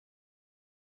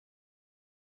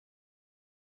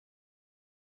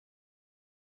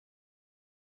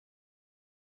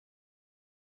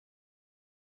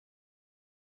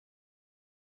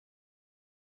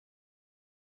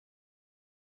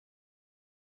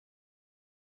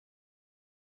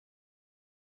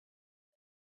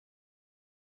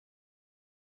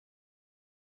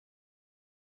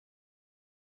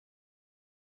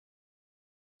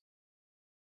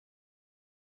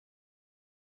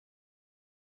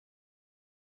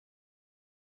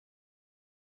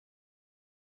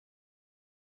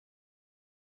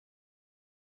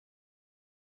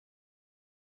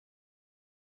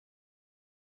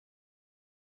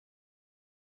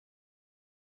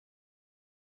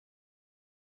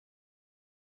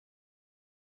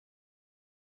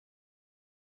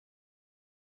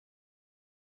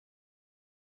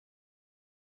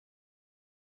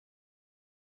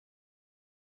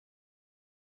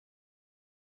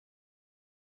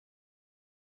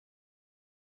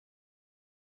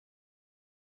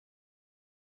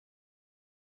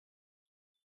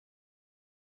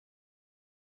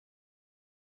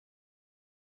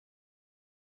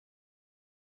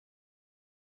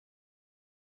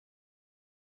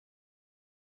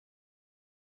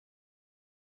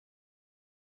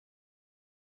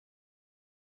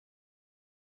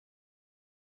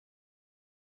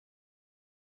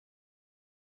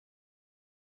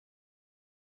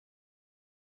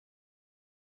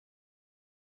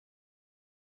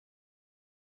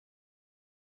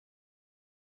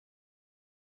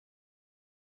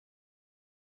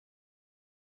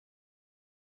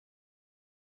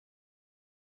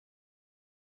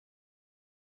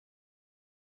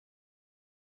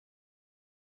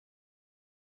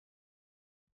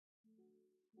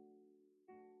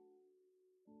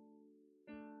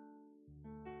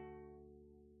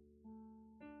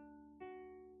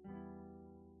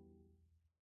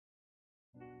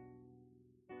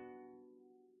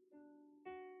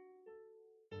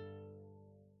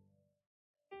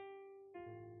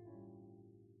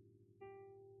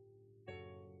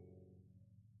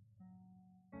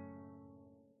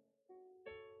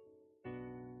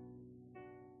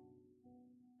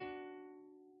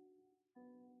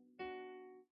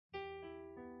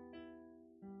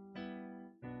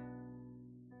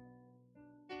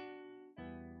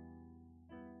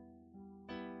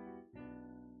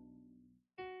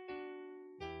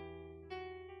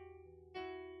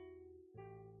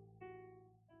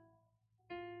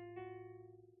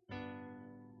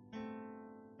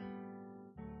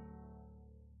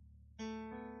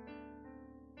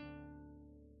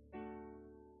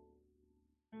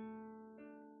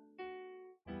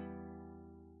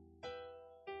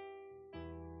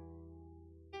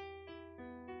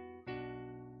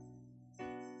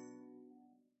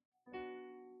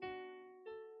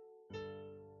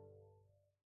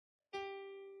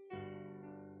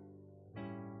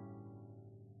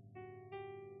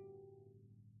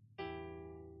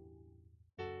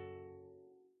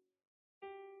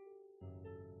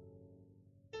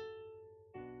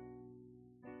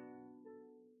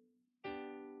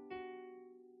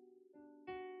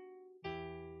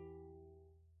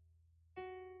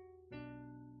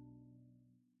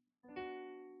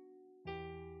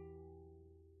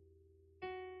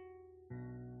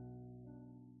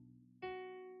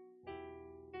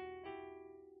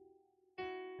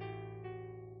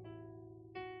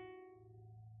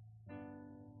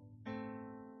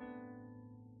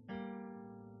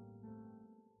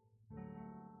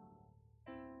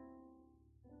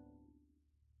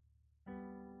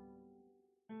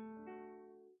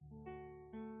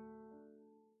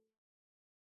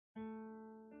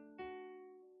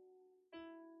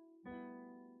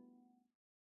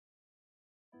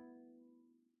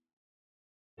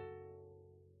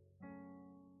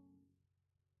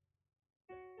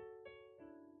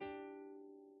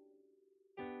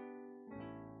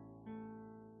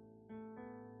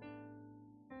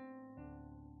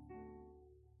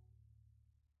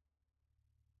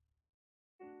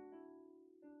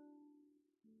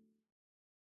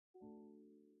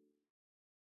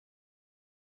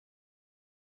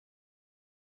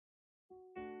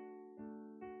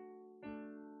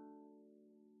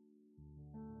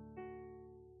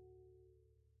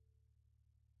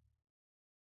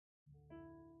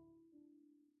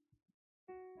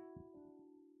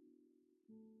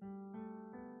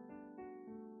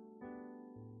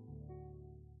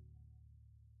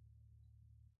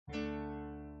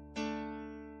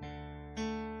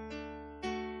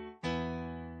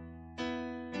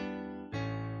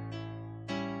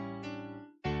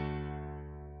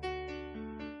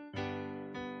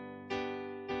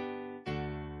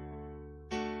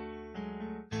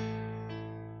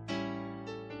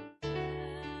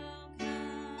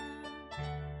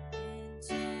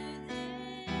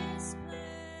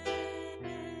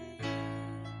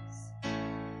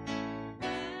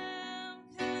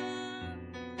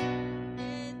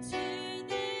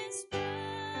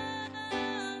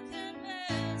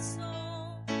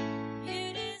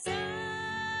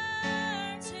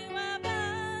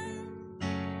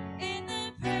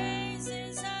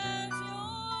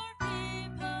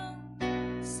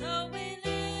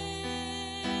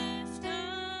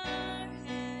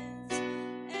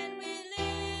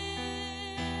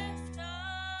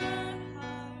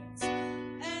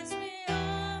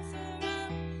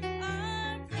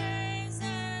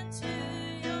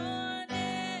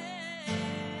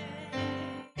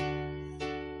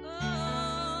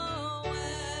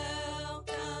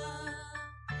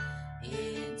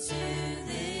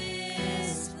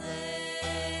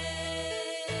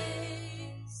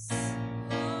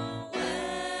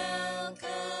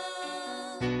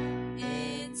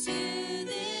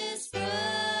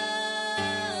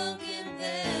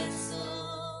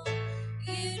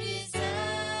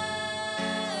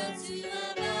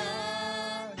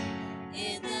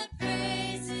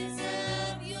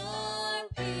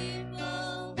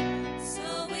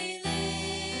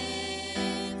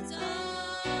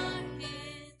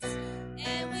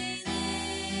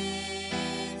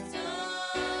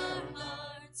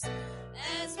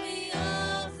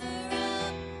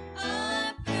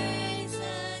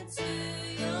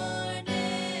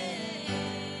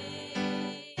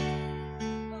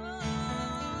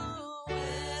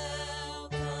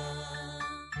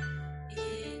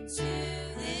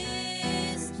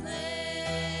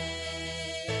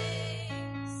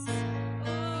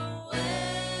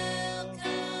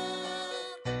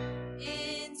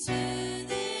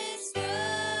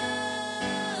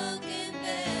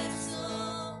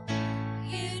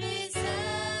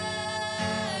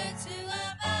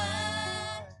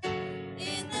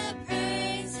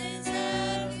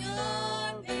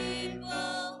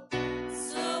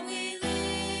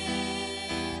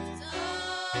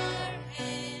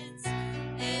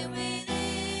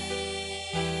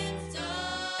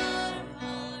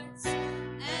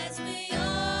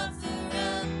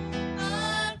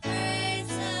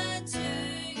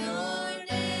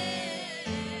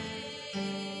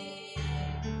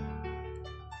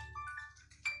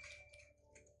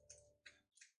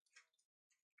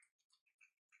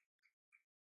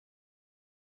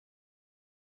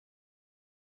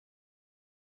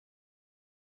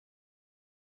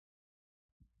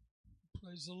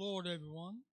Praise the Lord,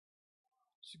 everyone.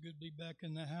 It's good to be back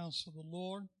in the house of the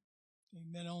Lord.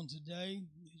 Amen. On today,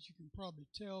 as you can probably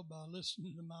tell by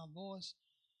listening to my voice,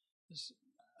 this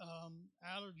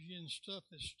allergy and stuff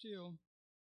is still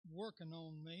working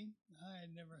on me. I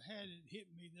had never had it hit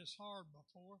me this hard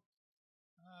before.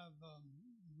 I've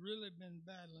really been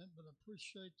battling, but I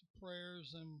appreciate the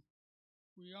prayers, and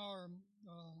we are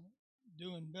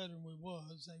doing better than we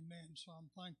was. Amen. So I'm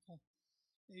thankful.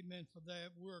 Amen for that.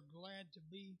 We're glad to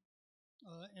be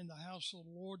in the house of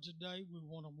the Lord today. We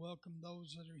want to welcome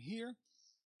those that are here,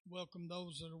 welcome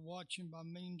those that are watching by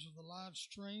means of the live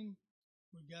stream.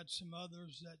 We got some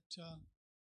others that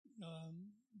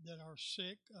are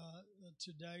sick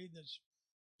today that's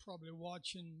probably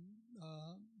watching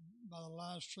by the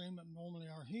live stream that normally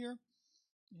are here.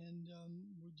 And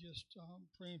we're just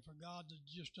praying for God to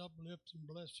just uplift and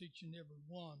bless each and every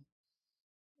one.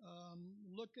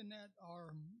 Looking at our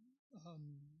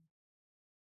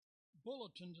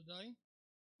bulletin today,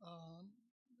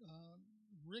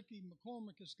 Ricky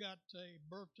McCormick has got a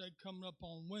birthday coming up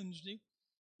on Wednesday,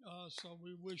 so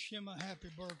we wish him a happy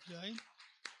birthday.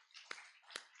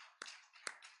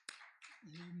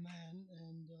 Amen.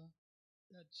 And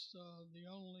that's the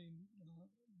only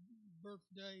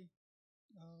birthday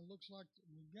looks like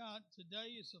we got.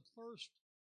 Today is the first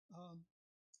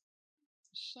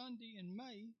Sunday in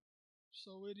May,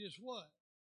 so it is what?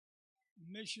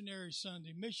 Missionary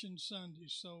Sunday, Mission Sunday.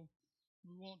 So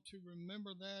we want to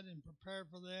remember that and prepare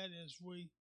for that as we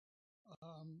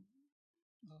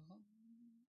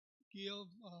give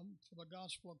for the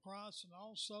gospel of Christ. And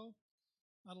also,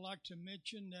 I'd like to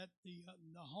mention that the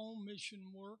home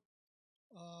mission work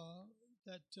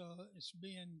that is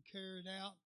being carried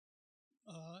out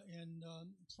in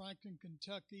Franklin,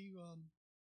 Kentucky,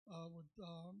 with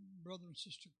Brother and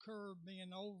Sister Kerr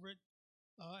being over it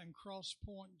in Cross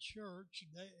Point Church.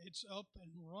 It's up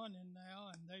and running now,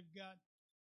 and they've got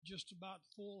just about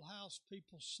full house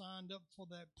people signed up for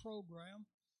that program,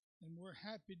 and we're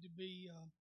happy to be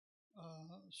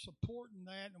supporting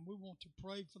that, and we want to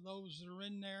pray for those that are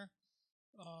in there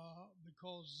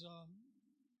because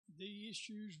the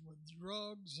issues with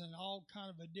drugs and all kind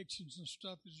of addictions and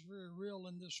stuff is very real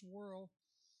in this world.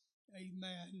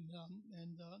 Amen.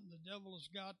 And the devil has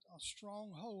got a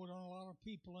strong hold on a lot of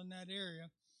people in that area.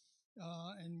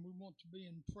 And we want to be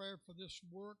in prayer for this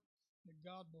work, that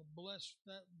God will bless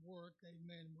that work.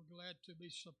 Amen. We're glad to be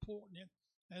supporting it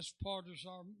as part of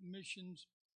our missions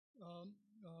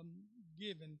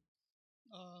giving.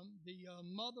 The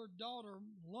mother-daughter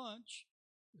lunch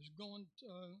is going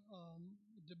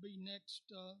to be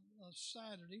next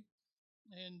Saturday.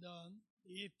 And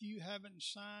if you haven't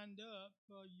signed up,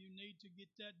 you need to get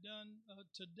that done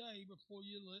today before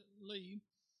you leave.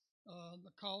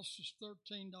 The cost is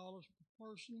 $13 per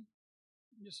person.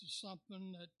 This is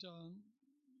something that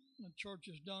the church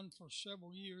has done for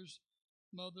several years,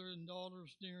 mother and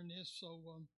daughters during this. So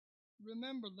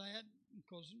remember that,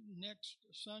 because next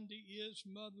Sunday is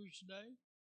Mother's Day,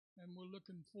 and we're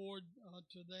looking forward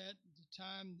to that, the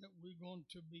time that we're going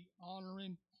to be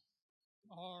honoring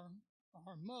our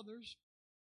mothers.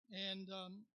 And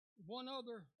one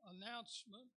other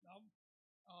announcement,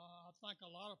 I think a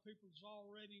lot of people's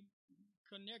already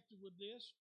connected with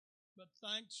this, but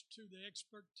thanks to the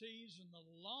expertise and the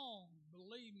long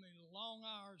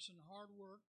hours and hard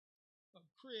work of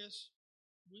Chris,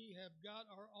 we have got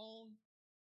our own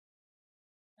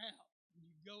app.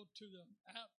 You go to the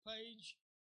app page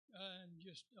and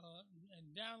just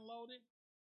and download it.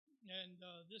 And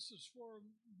this is for,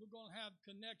 we're going to have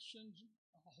connections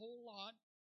a whole lot.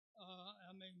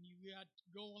 I mean, you got to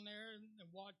go on there and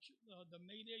watch the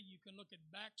media. You can look at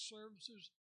back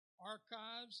services,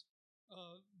 archives,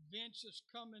 events that's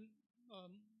coming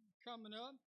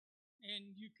up,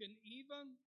 and you can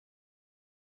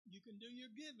do your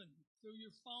giving through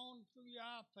your phone, through your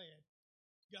iPad.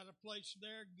 Got a place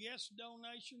there, guest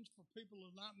donations for people who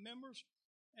are not members,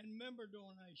 and member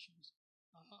donations.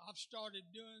 I've started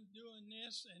doing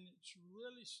this, and it's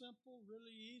really simple,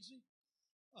 really easy.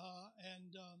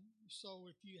 So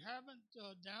if you haven't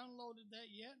downloaded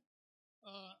that yet,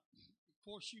 of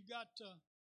course you got to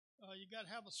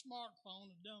have a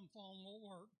smartphone. A dumb phone won't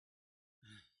work.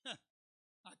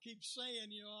 I keep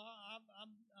saying,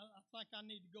 I think I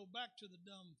need to go back to the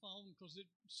dumb phone because it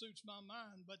suits my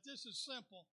mind. But this is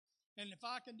simple, and if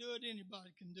I can do it,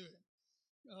 anybody can do it.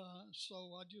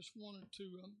 So I just wanted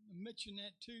to mention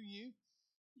that to you,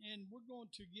 and we're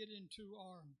going to get into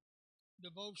our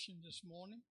devotion this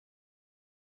morning.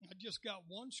 I just got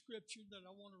one scripture that I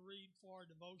want to read for our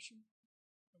devotion.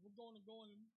 And we're going to go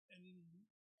in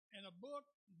a book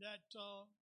that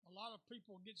a lot of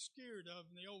people get scared of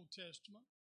in the Old Testament.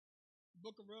 The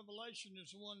book of Revelation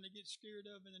is the one they get scared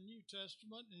of in the New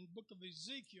Testament, and the book of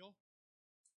Ezekiel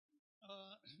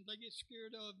they get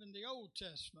scared of in the Old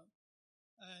Testament.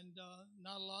 And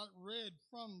not a lot read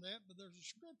from that, but there's a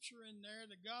scripture in there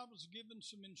that God was given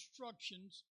some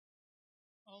instructions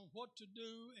on what to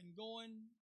do in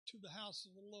going to the house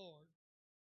of the Lord.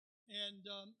 And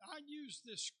I used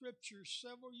this scripture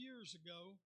several years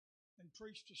ago and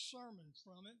preached a sermon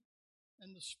from it.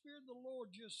 And the Spirit of the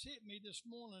Lord just hit me this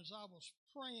morning as I was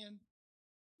praying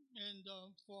and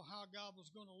for how God was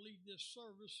going to lead this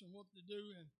service and what to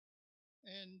do.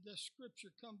 And this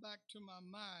scripture come back to my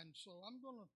mind. So I'm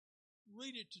going to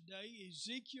read it today,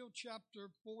 Ezekiel chapter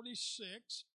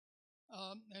 46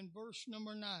 and verse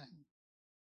number 9.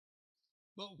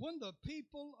 But when the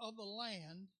people of the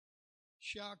land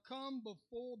shall come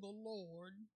before the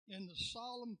Lord in the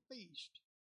solemn feast,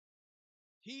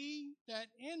 he that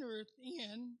entereth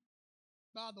in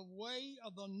by the way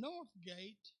of the north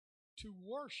gate to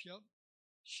worship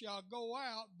shall go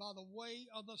out by the way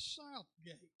of the south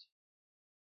gate.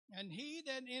 And he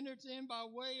that entereth in by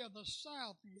way of the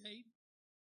south gate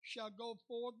shall go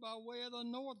forth by way of the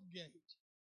north gate.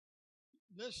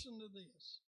 Listen to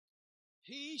this.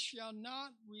 He shall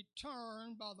not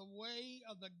return by the way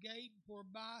of the gate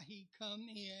whereby he come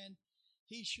in.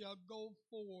 He shall go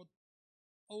forth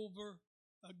over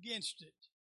against it.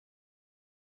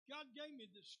 God gave me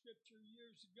this scripture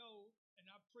years ago, and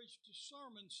I preached a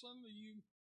sermon. Some of you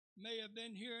may have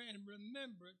been here and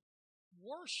remember it.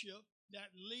 Worship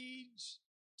that leads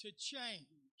to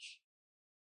change.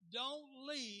 Don't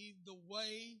leave the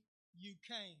way you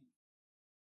came.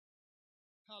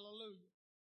 Hallelujah.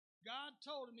 God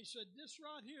told him, he said, this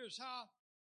right here is how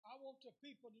I want the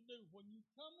people to do. When you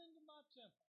come into my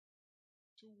temple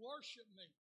to worship me,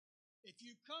 if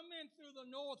you come in through the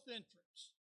north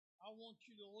entrance, I want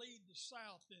you to lead the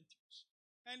south entrance.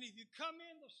 And if you come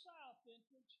in the south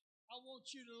entrance, I want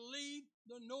you to lead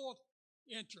the north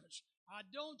entrance. I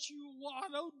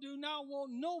do not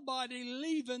want nobody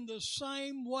leaving the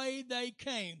same way they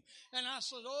came. And I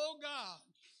said, oh God,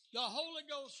 the Holy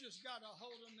Ghost just got a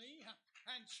hold of me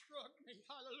and struck me.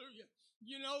 Hallelujah.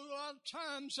 You know, a lot of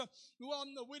times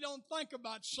we don't think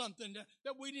about something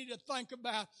that we need to think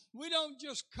about. We don't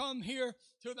just come here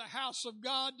to the house of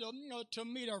God to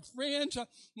meet our friends.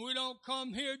 We don't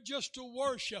come here just to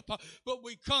worship, but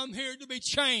we come here to be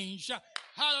changed.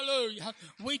 Hallelujah.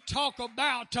 We talk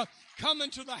about coming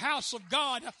to the house of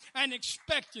God and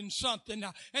expecting something,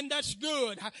 and that's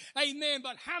good. Amen.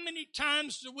 But how many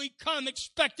times do we come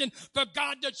expecting for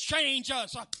God to change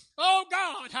us? Oh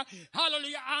God,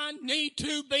 hallelujah, I need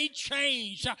to be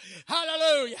changed.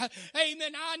 Hallelujah.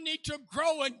 Amen. I need to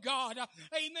grow in God.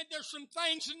 Amen. There's some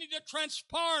things that need to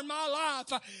transpire in my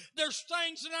life. There's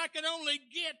things that I can only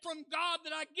get from God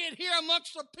that I get here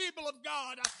amongst the people of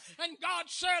God. And God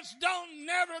says, don't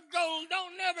never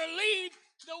leave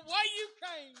the way you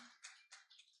came.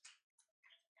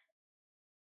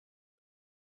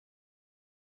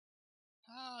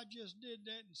 I just did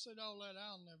that and said all that,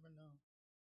 I'll never know.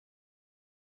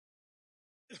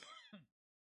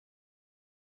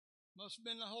 Must have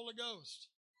been the Holy Ghost.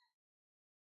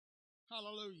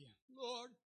 Hallelujah.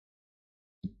 Lord,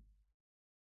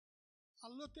 I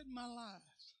look at my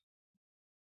life,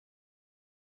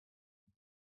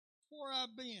 where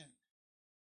I've been,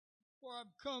 where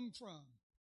I've come from,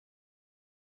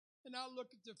 and I look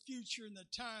at the future and the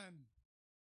time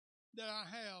that I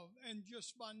have, and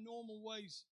just by normal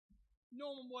ways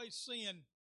seeing,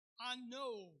 I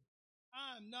know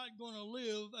I'm not going to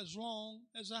live as long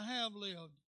as I have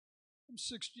lived. I'm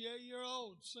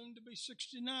 68-year-old, soon to be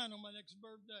 69 on my next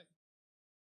birthday.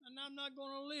 And I'm not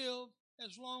going to live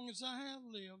as long as I have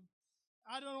lived.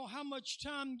 I don't know how much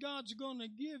time God's going to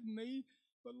give me,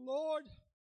 but Lord,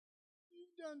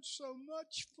 you've done so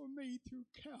much for me through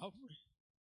Calvary.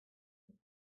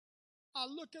 I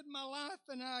look at my life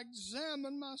and I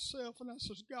examine myself and I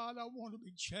says, God, I want to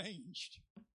be changed.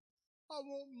 I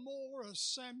want more of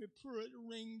Sammy Pruitt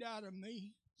wringed out of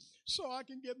me, so I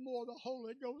can get more of the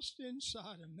Holy Ghost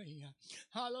inside of me.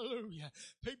 Hallelujah.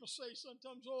 People say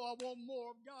sometimes, oh, I want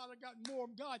more of God. I got more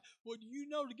of God. Well, do you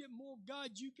know to get more of God,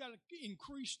 you got to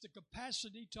increase the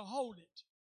capacity to hold it.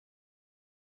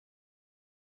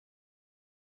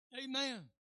 Amen.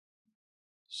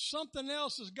 Something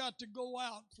else has got to go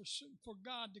out for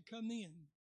God to come in.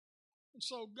 And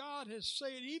so God has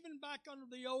said, even back under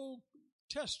the Old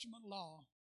Testament law,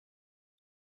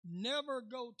 never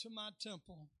go to my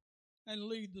temple and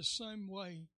leave the same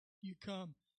way you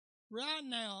come. Right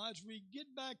now, as we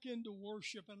get back into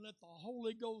worship and let the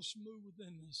Holy Ghost move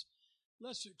within us,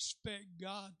 let's expect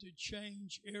God to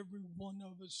change every one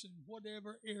of us in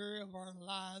whatever area of our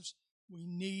lives we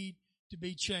need to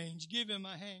be changed. Give Him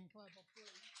a hand clap of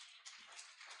praise.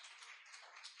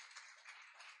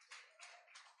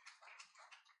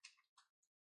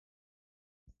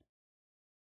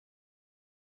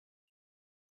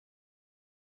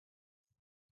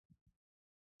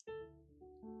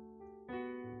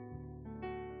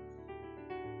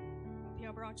 Hope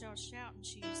y'all brought y'all shouting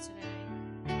shoes today.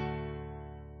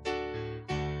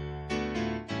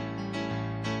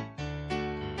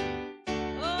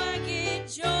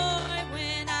 Joy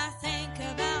when I think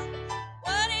about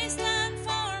what He's done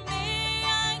for me.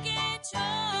 I get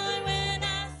joy when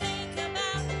I think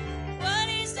about what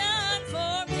He's done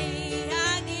for me.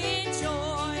 I get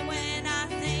joy when I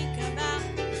think about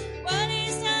what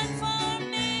He's done for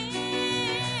me.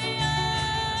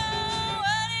 Oh,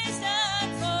 what He's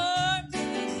done for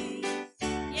me.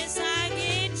 Yes, I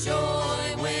get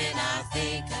joy when I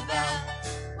think about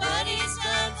what He's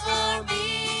done for me.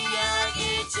 I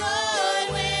get joy.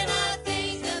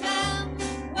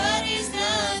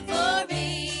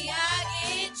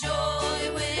 What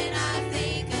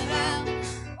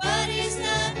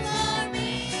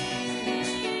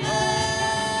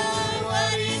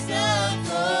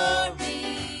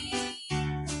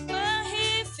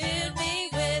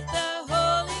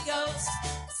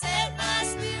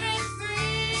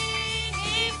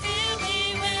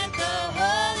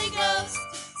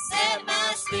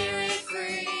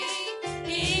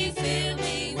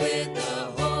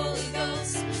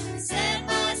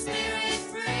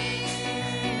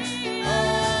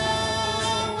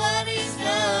He's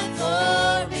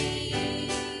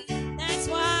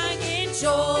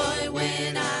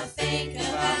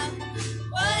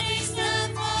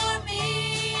done for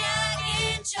me, I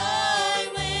get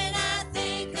joy when I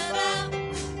think about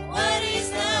what He's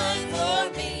done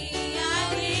for me. I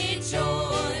get joy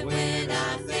when I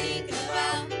think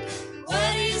about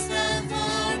what He's done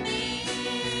for me.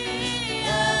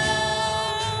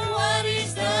 Oh, what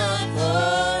He's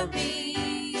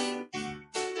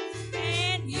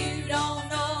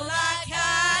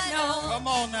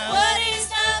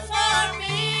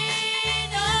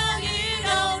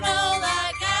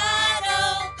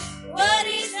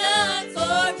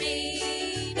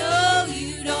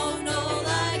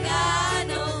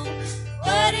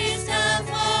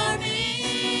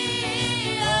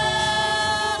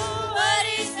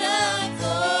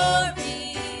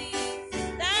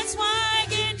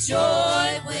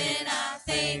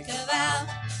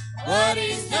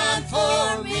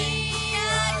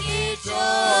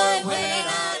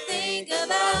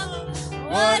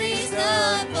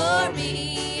done for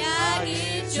me.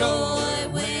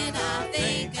 And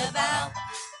you don't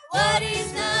know like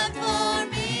I know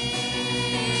what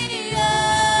He's done for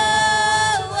me.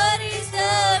 No, you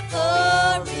don't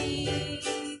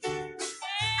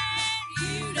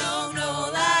know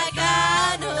like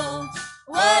I know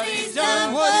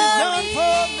what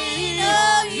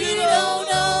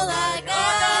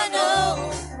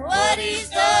He's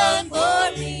done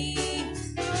for me.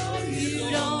 No, you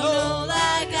don't know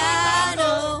like I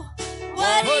know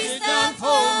what He's done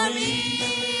for me.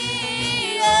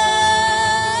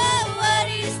 Oh, what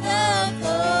He's done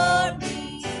for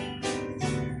me.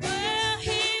 Well,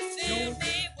 He filled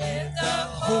me with the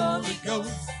Holy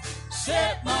Ghost,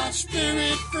 set my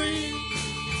spirit free.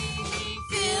 He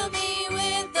filled me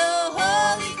with the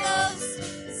Holy Ghost,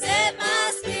 set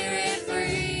my spirit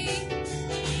free.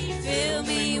 He filled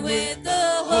me with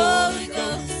the Holy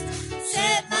Ghost,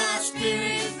 set my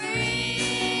spirit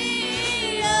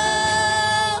free.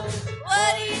 Oh,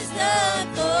 what He's done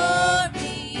for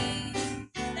me.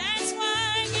 That's why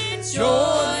I get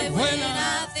joy when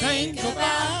I think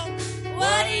about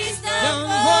what He's done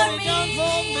for me. I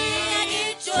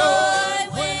get joy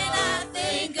when I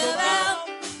think about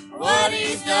what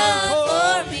He's done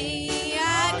for me. I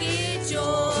get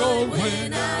joy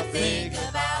when I think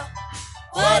about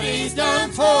what He's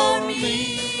done for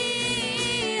me.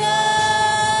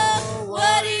 Oh,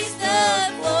 what He's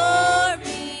done for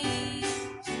me.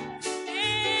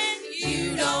 And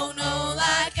you don't know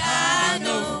like I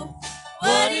know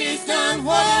what He's done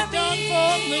for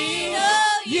me. No,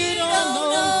 you don't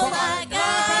know like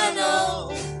I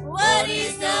know what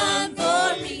He's done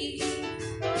for me.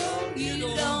 You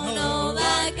don't know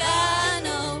like I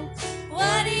know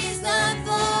what He's done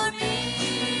for me.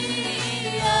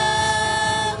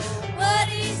 Oh, what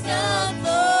He's done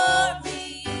for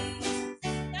me.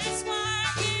 That's why I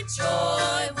get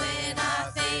joy when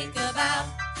I think about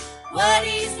what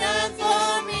He's done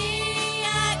for me.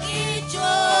 I get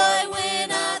joy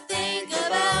when I think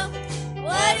about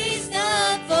what He's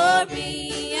done for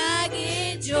me. I get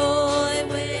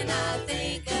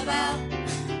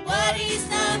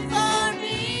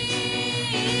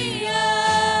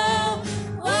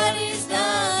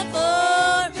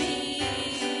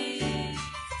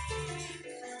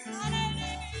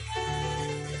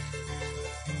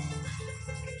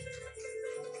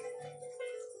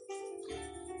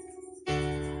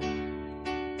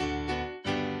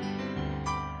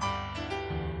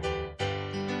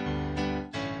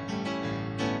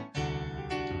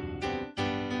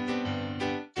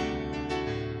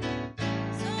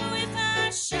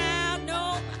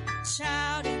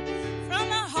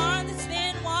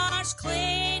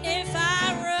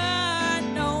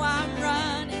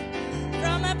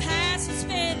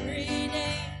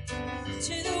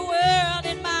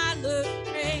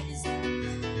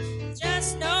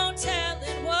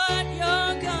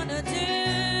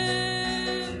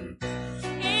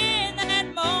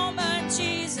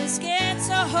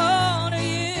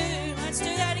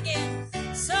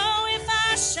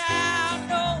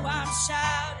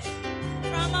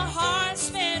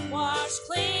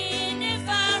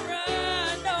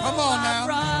Come on now. I'm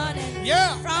running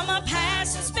Yeah. from a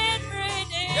past that's been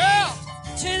redeemed. Yeah.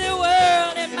 To the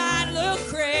world it might look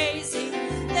crazy.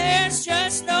 There's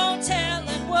just no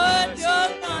telling what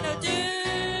you're gonna do.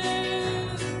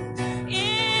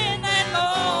 In that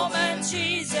moment,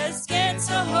 Jesus gets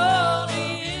a hold of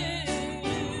you.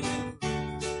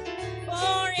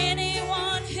 For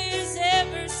anyone who's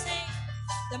ever seen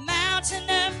the mountain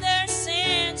of their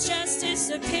sins just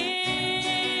disappear.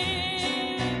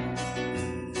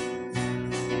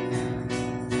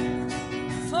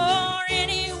 For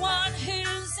anyone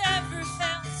who's ever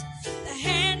felt the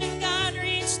hand of God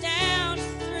reach down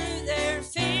through their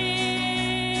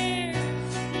fear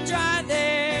and dry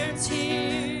their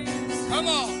tears. Come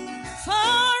on.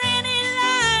 For any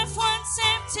life once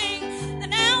empty that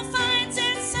now finds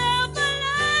itself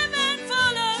alive and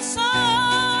full of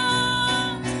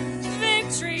songs,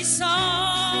 victory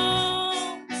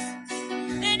songs,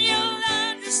 then you'll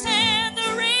understand the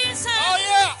reason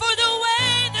for the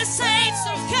way the saints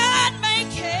of God may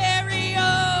carry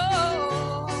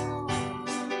on.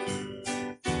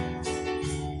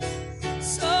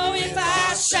 So if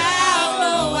I shout,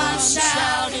 oh, I'm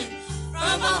shouting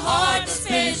from a heart that's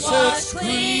been washed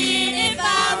clean. If I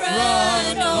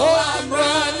run, oh, I'm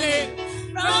running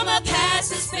from a past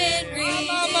that's been redeemed.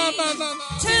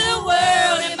 To the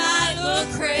world it might look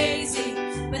crazy,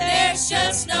 but there's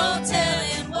just no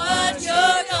telling what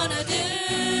you're gonna do.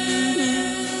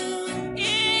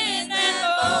 In that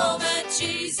moment,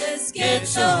 Jesus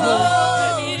gets a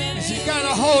hold of you. Has he got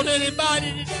a hold of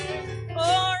anybody today?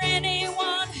 For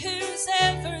anyone who's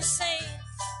ever seen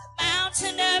the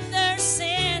mountain of their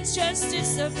sins just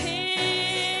disappear.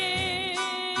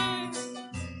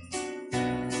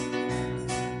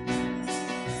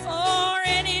 For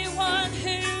anyone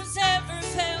who's ever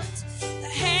felt the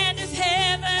hand of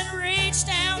heaven reach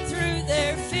down through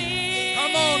their fear.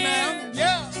 Come on now.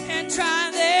 Yeah. And dry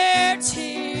their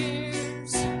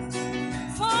tears.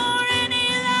 For any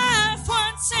life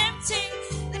once empty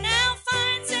that now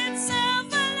finds itself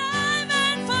alive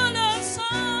and full of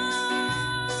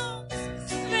songs,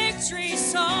 victory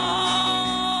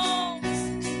songs,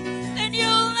 then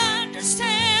you'll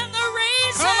understand the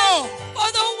reason for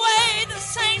the way the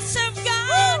saints of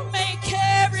God may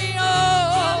carry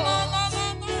on.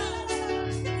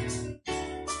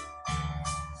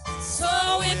 So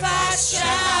if I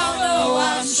shout, oh,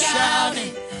 I'm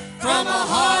shouting from a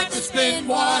heart that's been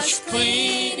washed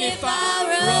clean. If I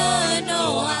run,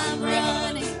 oh, I'm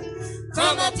running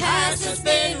from a past that's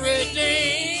been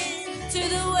redeemed. To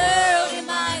the world it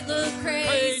might look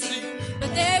crazy,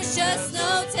 but there's just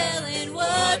no telling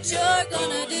what you're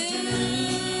gonna do.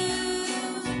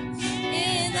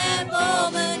 In that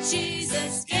moment,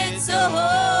 Jesus gets a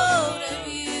hold of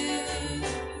you.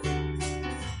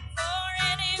 For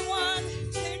anyone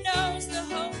who knows the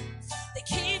hope that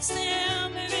keeps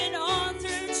them moving on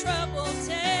through troubled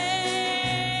days.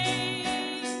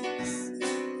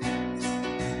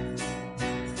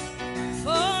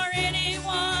 For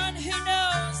anyone who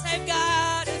knows they've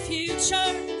got a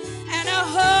future and a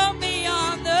hope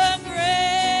beyond the grave.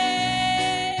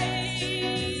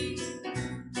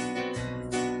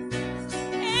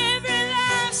 Every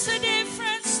life's a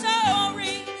different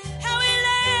story, how he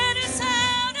led us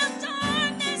out of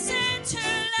darkness into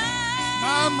light.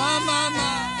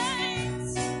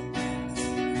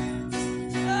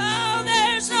 Oh,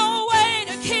 there's no way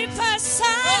to keep us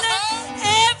silent.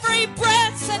 Every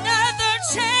breath's another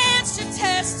chance to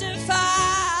testify.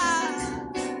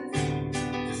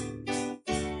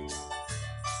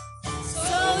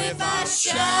 So if I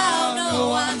shout,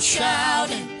 oh, I'm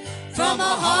shouting from a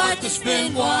heart that's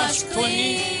been washed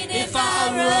clean. If I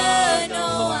run,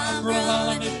 oh, I'm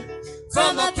running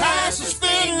from a past that's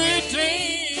been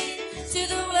redeemed. To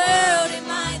the world it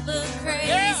might look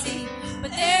crazy,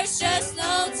 but there's just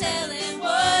no telling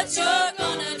what you're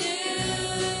gonna do.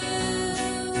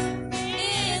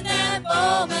 In that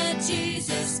moment,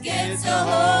 Jesus gets a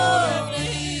hold of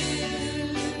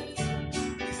you.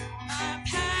 My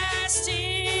past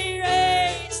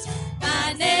erased,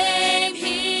 my name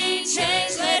he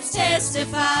changed. Let's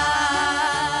testify.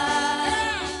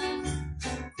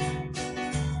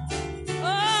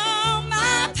 Oh,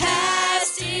 my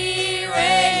past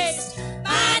erased,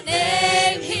 my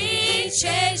name he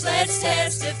changed. Let's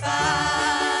testify.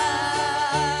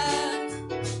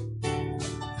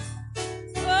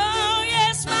 Oh,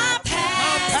 yes, my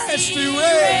past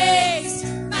erased,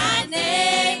 my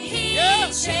name he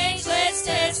changed. Let's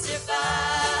testify.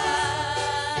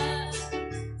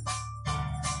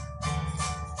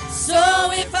 So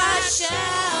if I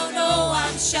shout, oh,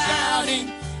 I'm shouting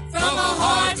from a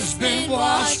heart that's been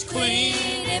washed clean.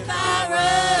 If I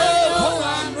run, oh,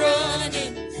 I'm running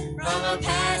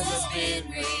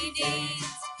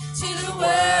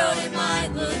world, it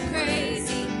might look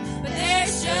crazy, but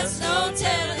there's just no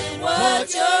telling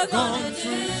what you're gonna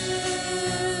do.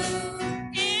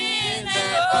 In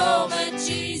that moment,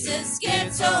 Jesus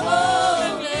gets a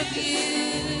hold of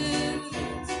you.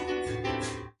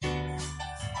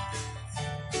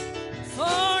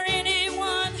 For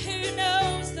anyone who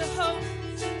knows the hope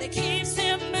that keeps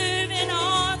them moving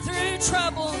on through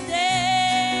troubled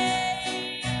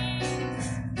days.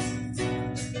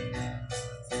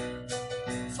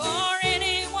 For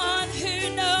anyone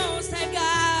who knows they've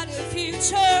got a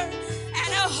future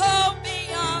and a hope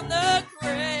beyond the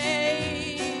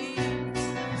grave.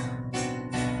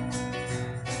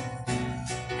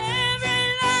 Every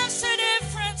life's a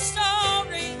different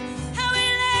story, how He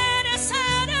led us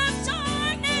out of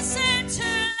darkness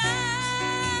into light.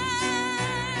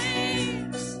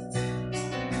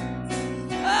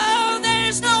 Oh,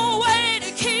 there's no way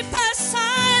to keep us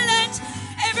silent.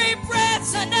 Every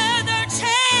breath's another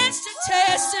chance to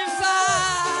testify.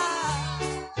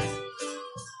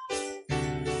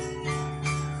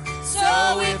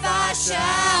 So if I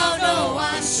shout, oh,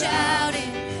 I'm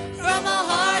shouting from a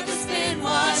heart that's been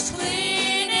washed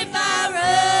clean. If I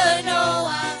run, oh,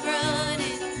 I'm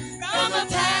running from a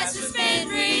past that's been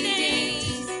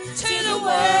redeemed. To the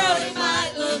world, it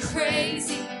might look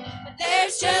crazy, but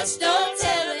there's just no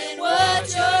telling what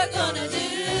you're gonna do.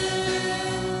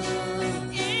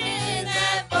 In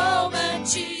that moment,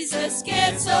 Jesus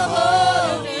gets a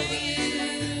hold of you.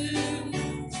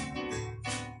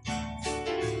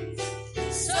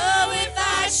 So if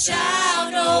I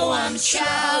shout, oh, I'm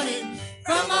shouting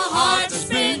from a heart that's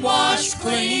been washed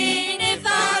clean. If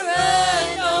I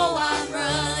run, oh, I'm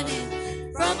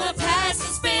running from a past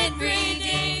that's been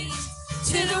redeemed.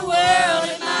 To the world,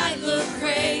 it might look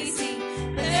crazy,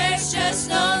 but there's just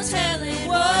no telling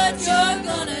what you're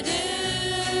gonna do.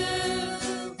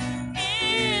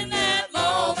 In that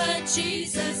moment,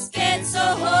 Jesus gets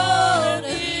a hold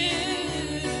of you.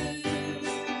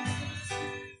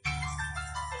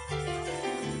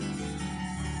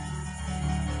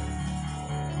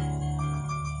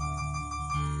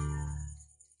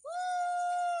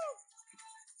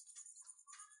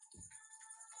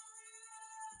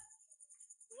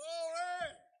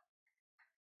 Glory.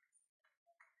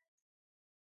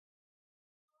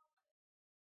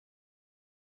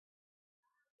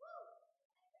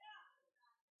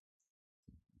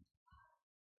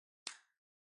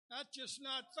 That's just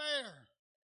not fair.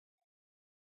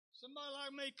 Somebody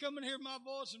like me coming here, my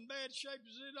voice in bad shape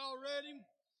as it already.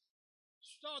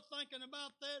 Start thinking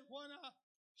about that when I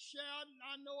shout.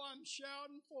 I know I'm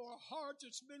shouting for a heart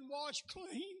that's been washed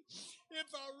clean. If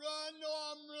I run, know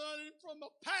I'm running from a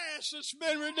past that's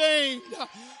been redeemed.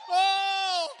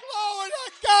 Oh, glory to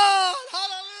God.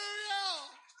 Hallelujah.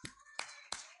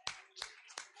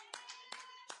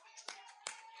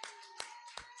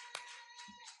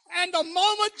 And the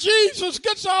moment Jesus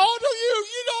gets a hold of you,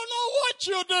 you don't know what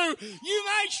you'll do. You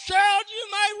may shout, you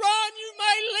may run, you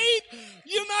may leap,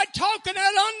 you may talk in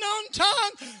that unknown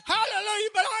tongue.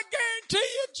 Hallelujah. But I guarantee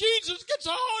you, if Jesus gets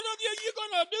a hold of you, you're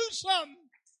going to do something.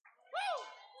 Woo!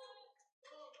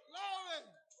 Glory.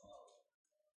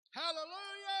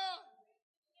 Hallelujah.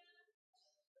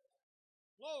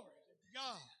 Glory to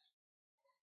God.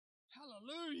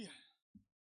 Hallelujah.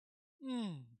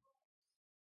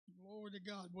 Glory to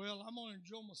God. Well, I'm going to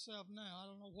enjoy myself now. I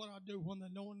don't know what I do when the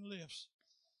anointing lifts,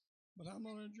 but I'm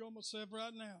going to enjoy myself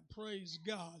right now. Praise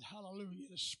God. Hallelujah.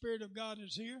 The Spirit of God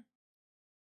is here.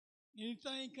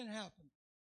 Anything can happen.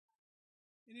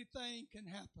 Anything can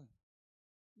happen.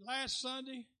 Last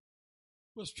Sunday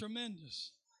was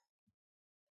tremendous.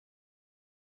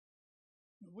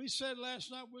 We said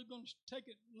last night we're going to take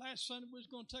it, last Sunday we was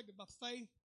going to take it by faith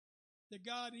that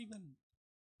God even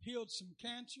healed some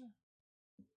cancer.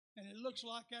 And it looks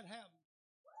like that happened.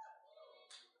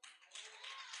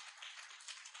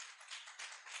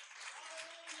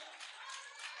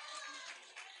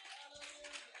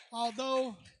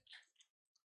 Although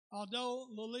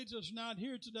Lolita's not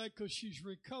here today because she's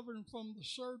recovering from the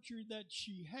surgery that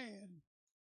she had,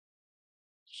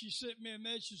 she sent me a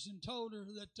message and told her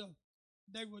that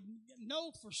they would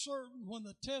know for certain when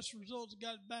the test results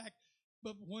got back,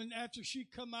 but when after she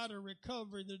come out of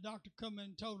recovery, the doctor come in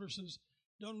and told her, says,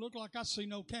 "Don't look like I see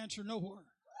no cancer nowhere."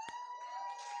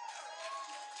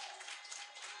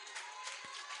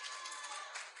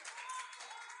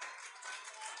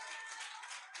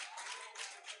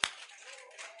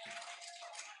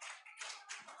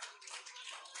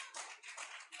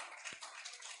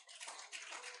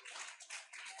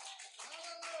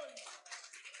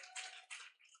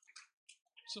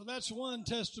 So that's one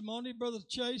testimony. Brother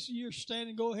Chase, you're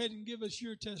standing. Go ahead and give us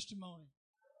your testimony.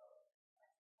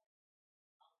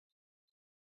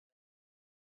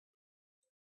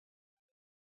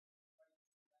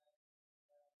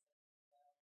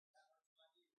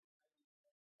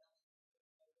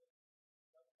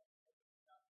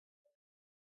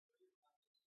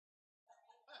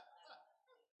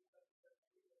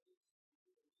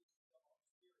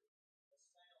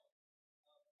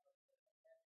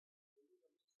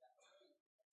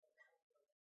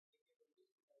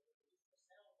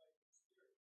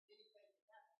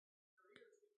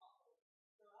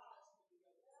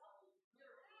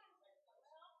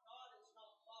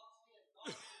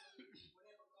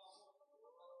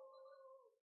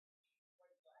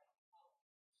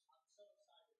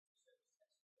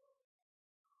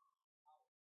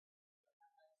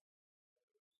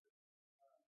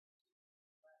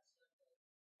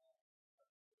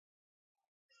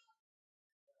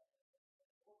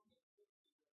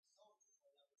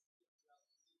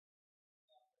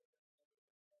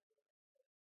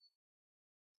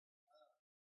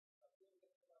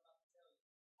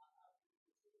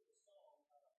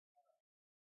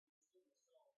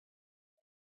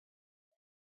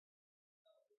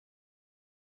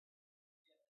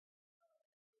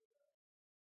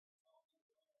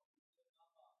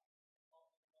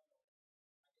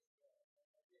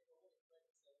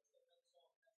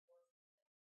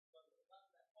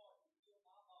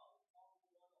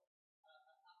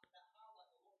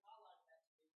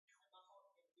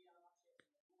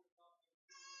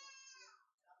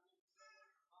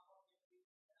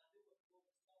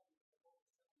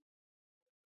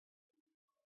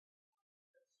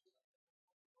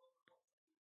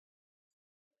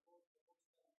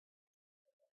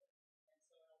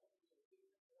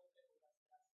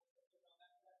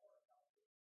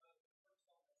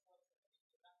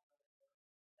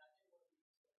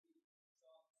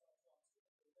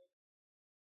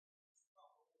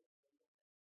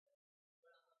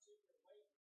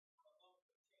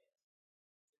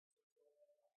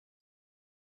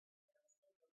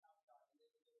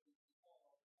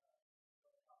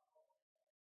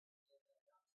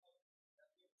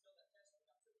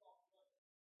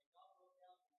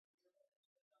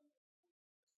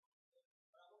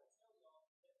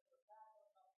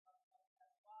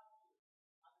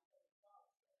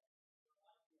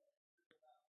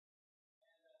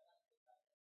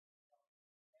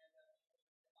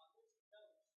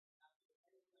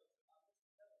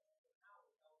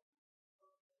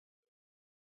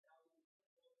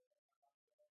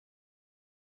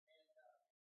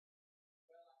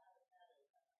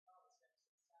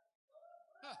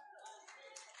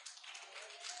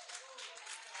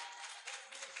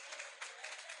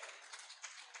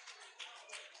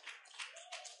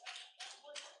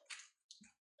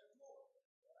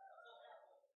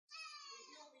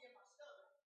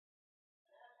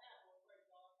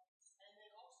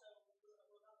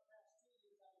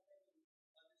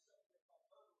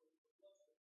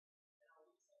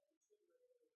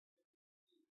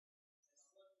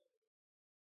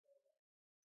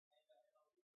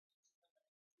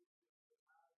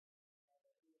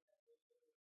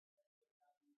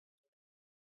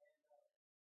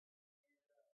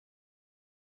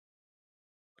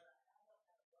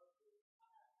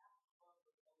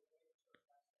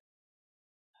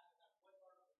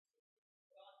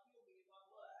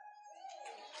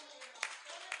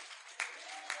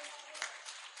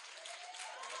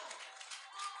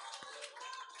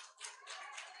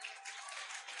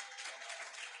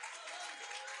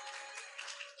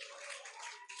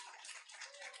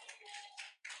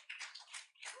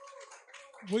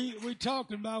 We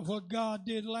talked about what God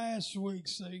did last week,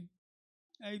 see.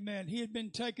 Amen. He had been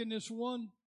taking this one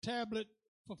tablet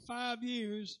for 5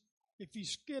 years. If he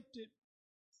skipped it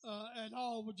at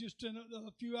all, with just in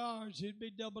a few hours, he'd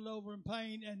be doubled over in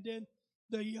pain. And then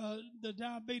the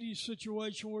diabetes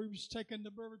situation where he was taking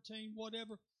the Berbertine,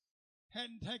 whatever,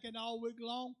 hadn't taken all week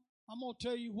long. I'm going to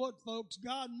tell you what, folks,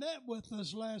 God met with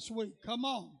us last week. Come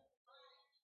on.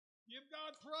 Give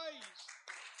God praise.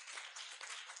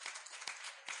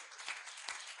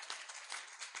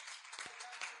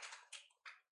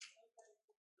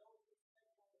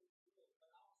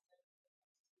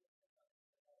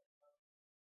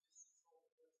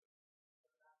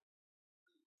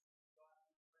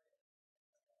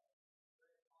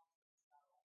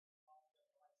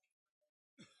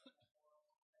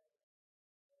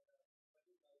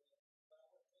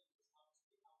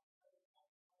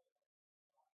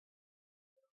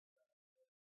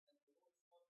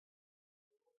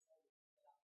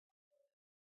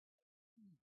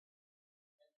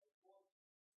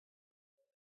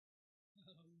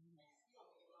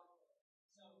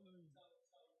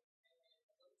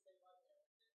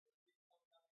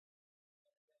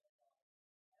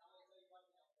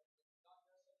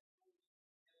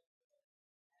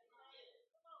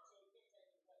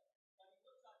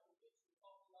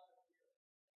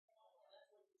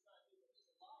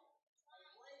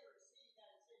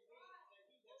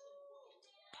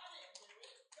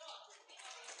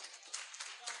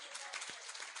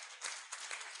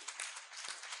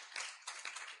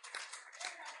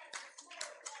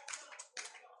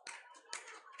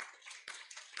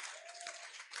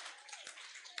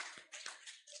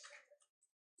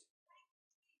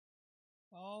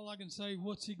 All I can say,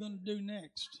 what's he going to do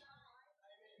next?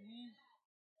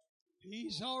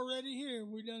 He's already here.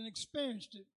 We done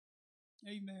experienced it.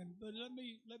 Amen. But let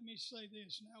me say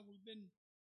this. Now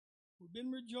we've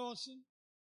been rejoicing,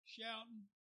 shouting,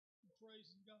 and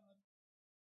praising God.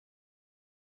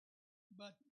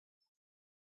 But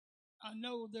I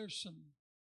know there's some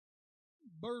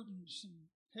burdens, some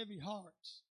heavy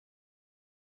hearts.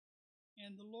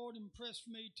 And the Lord impressed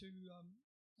me to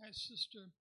ask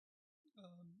Sister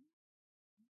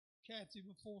Kathy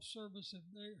before service if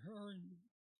her and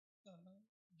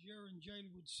Jerry and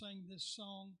Jaylee would sing this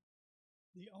song,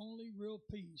 The Only Real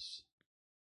Peace.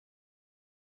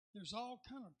 There's all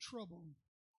kind of trouble.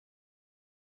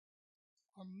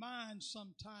 Our mind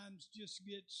sometimes just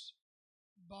gets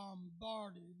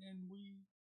bombarded and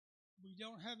we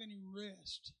don't have any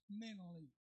rest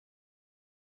mentally.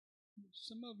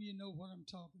 Some of you know what I'm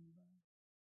talking about.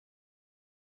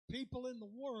 People in the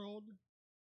world,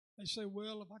 they say,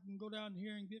 well, if I can go down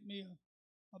here and get me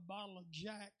a bottle of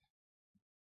Jack,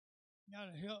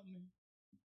 that'll help me.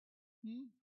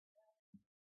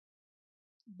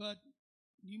 But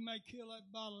you may kill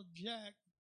that bottle of Jack,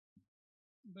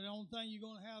 but the only thing you're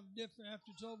going to have different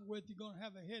after it's over with, you're going to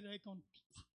have a headache on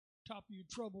top of your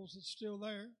troubles that's still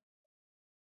there.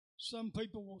 Some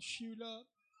people will shoot up,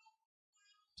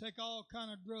 take all kind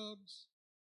of drugs,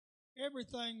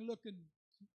 everything looking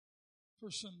for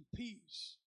some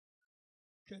peace,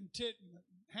 contentment,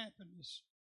 happiness.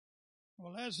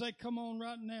 Well, as they come on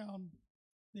right now,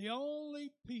 the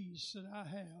only peace that I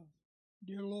have,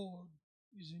 dear Lord,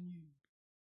 is in you.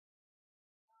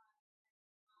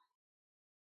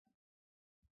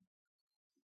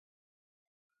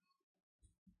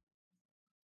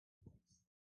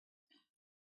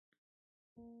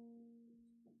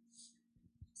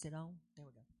 Sit on. There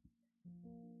we go.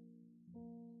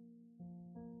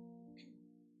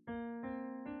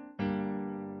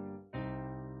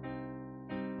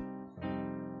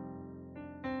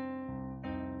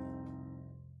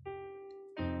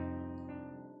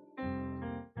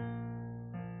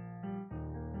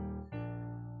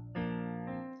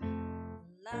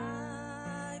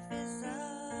 Life is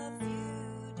a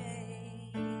few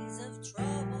days of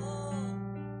trouble.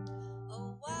 A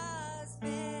wise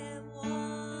man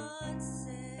once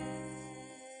said.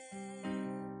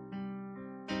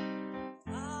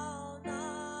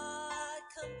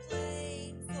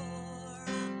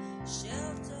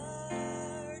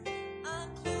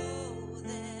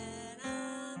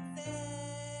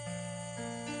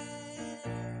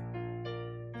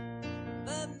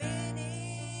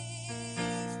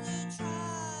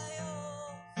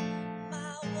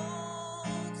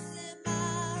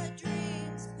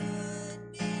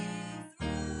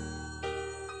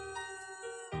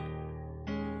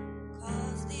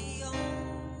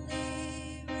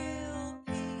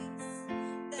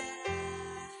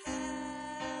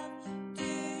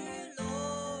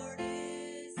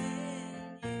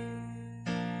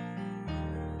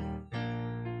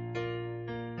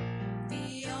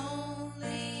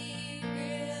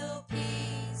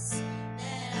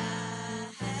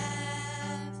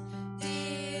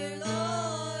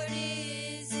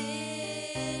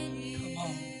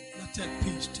 that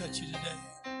peace touch you today?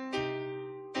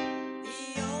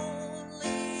 The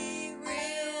only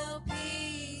real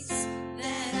peace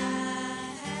that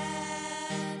I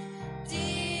have,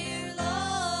 dear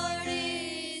Lord,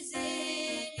 is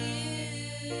in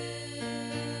you.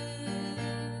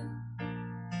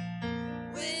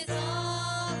 With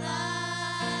all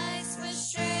life's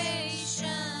frustrations,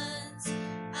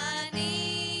 I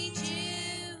need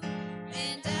you,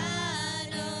 and I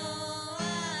know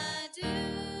I do.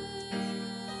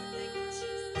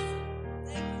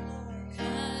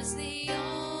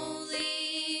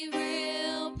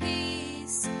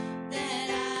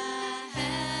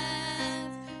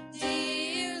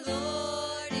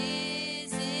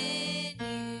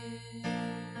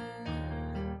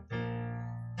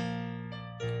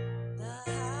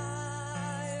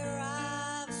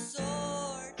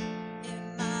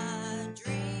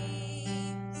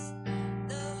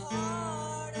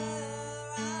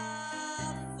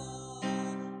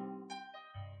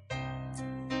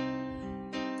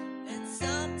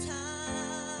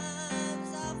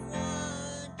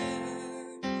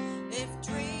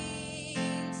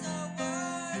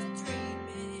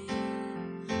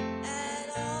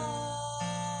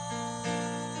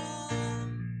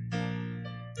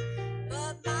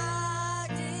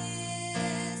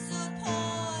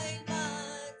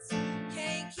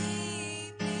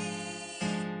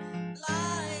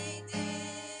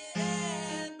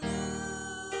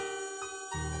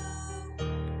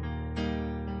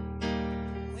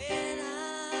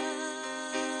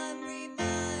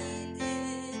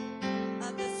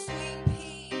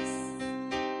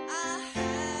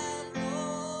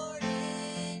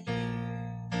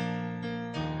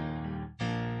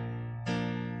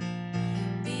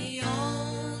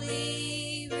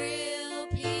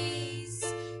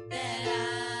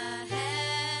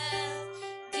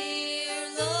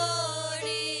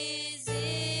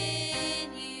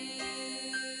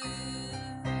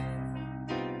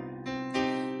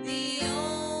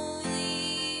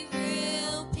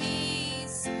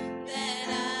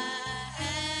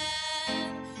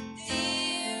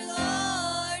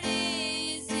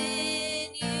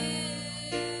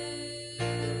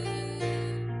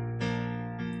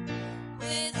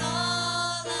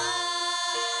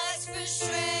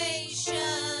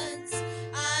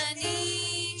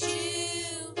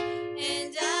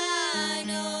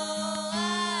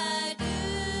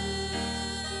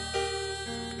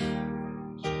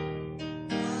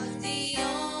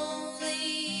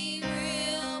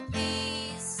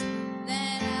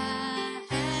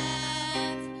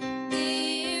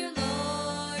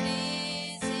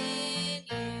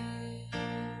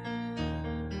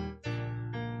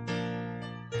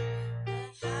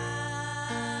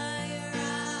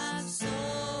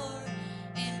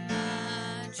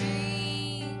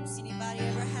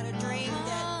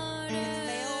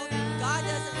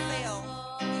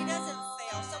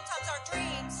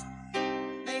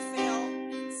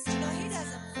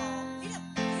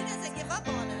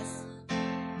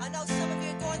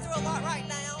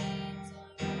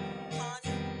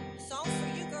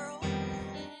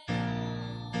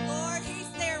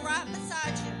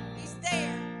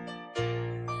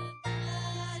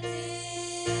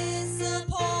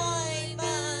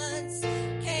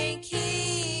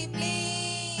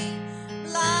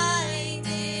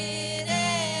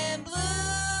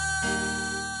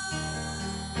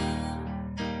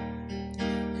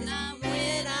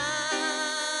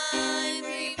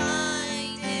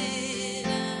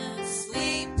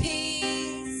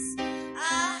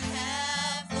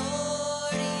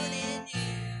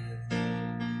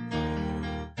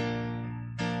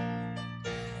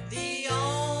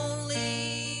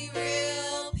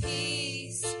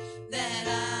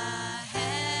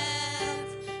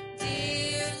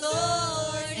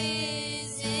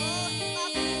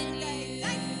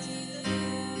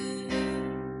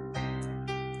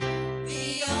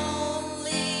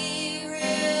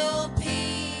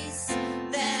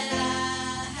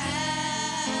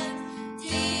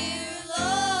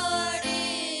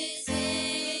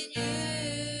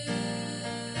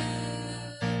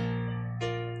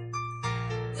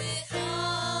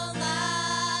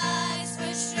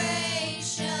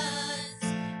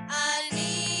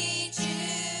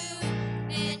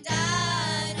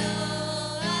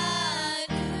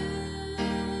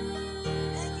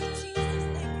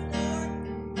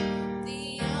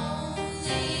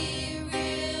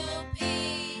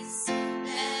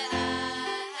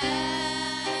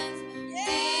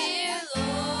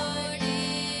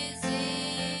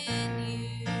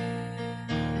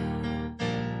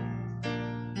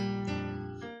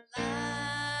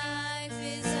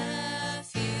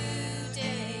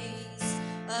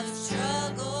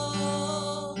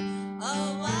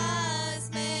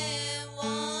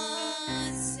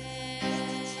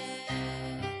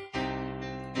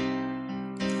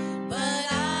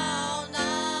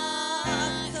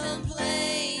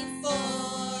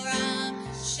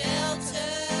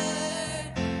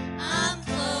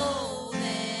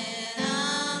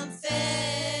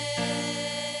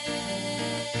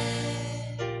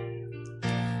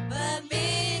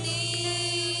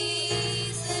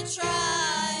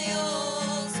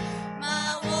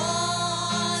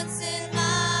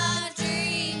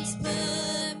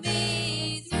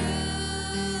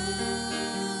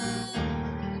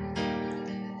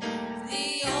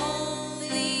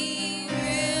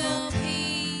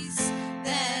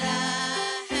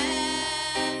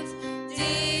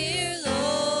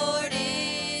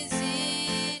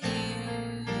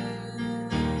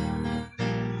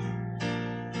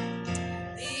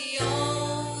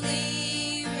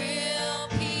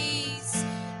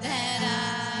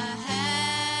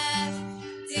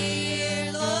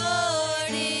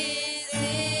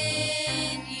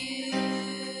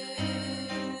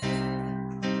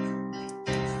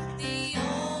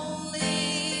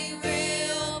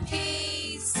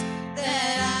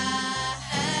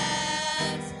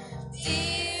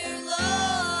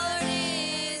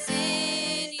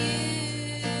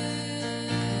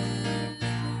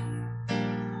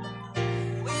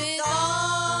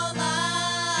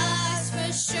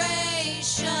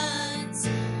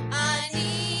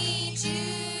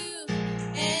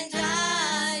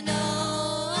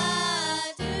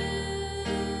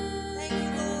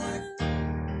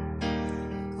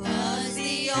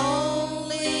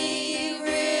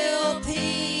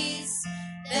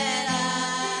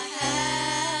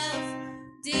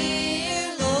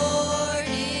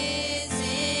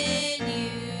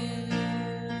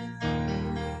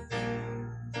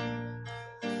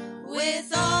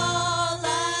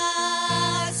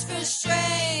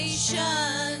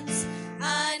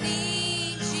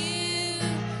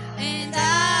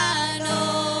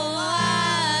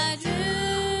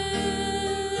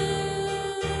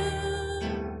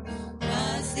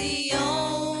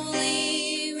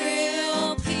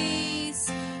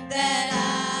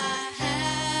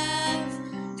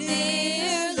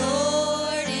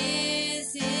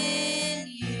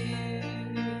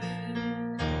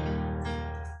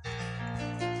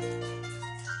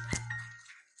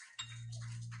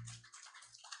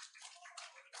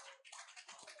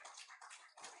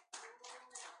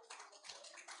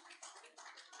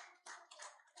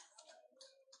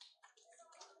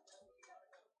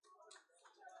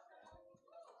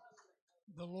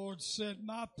 The Lord said,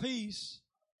 my peace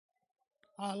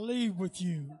I leave with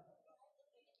you.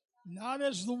 Not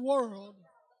as the world,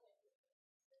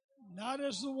 not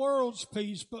as the world's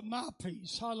peace, but my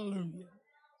peace. Hallelujah.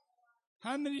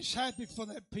 How many's happy for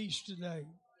that peace today?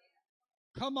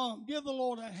 Come on, give the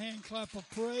Lord a hand clap of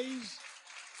praise.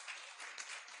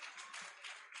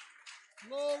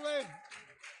 Glory.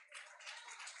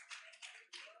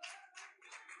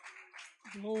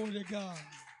 Glory to God.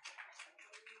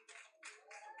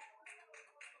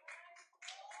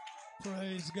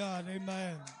 Praise God.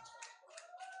 Amen.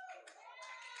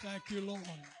 Thank you, Lord.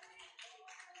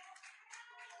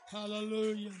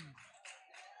 Hallelujah.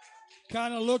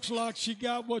 Kind of looks like she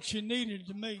got what she needed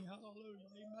to me. Hallelujah.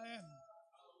 Amen.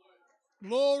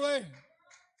 Glory.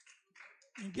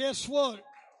 And guess what?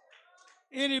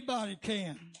 Anybody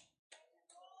can.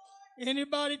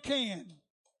 Anybody can.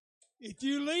 If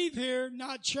you leave here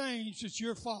not changed, it's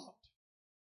your fault.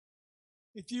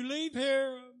 If you leave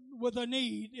here with a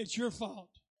need, it's your fault.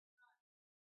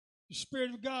 The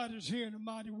Spirit of God is here in a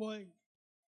mighty way.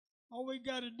 All we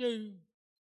got to do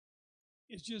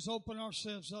is just open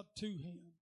ourselves up to Him.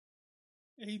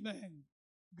 Amen.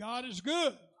 God is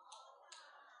good.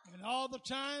 And all the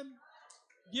time,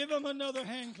 give Him another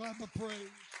hand clap of praise.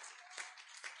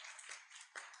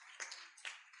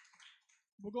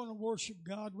 We're going to worship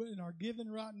God in our giving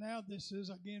right now. This is,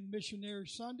 again, Missionary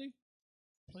Sunday.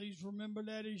 Please remember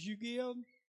that as you give.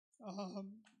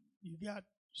 You got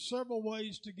several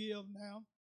ways to give now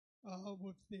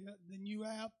with the new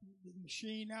app, the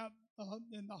machine out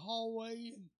in the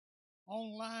hallway, and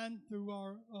online through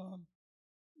our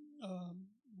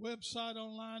website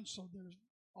online. So there's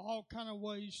all kind of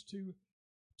ways to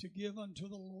give unto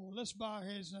the Lord. Let's bow our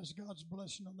heads and ask God's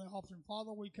blessing on the offering.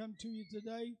 Father, we come to you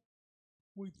today.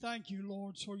 We thank you,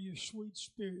 Lord, for your sweet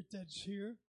Spirit that's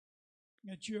here,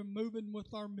 that you're moving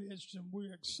with our midst, and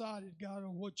we're excited, God,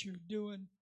 on what you're doing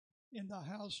in the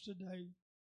house today.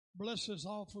 Bless this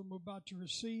offering we're about to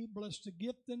receive. Bless the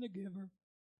gift and the giver.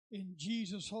 In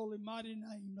Jesus' holy, mighty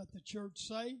name, let the church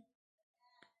say,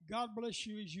 God bless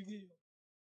you as you give.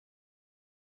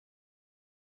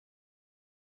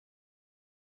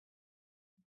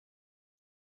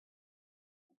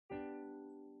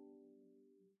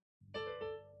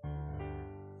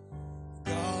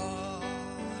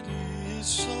 God is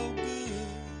so good.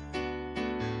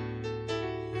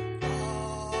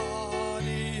 God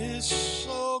is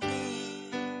so good.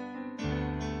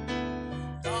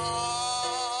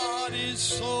 God is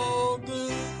so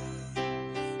good.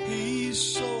 He's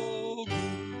so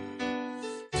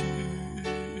good to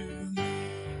me.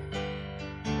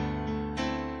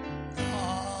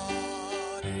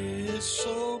 God is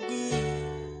so good.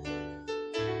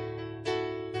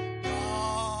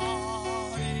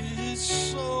 God is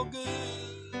so good.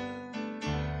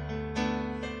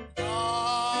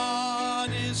 God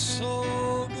is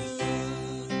so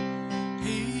good.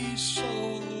 He's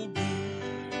so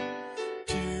good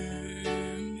to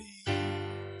me.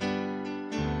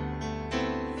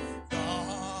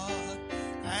 God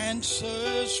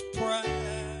answers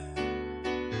prayer.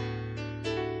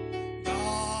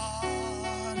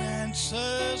 God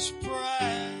answers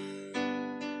prayer.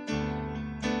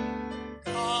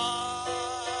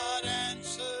 God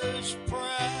answers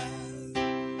prayer.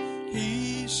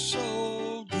 He's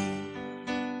so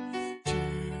good to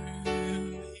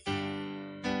me.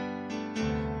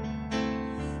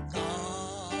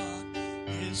 God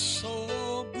is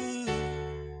so good.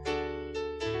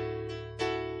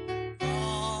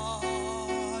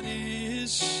 God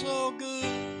is so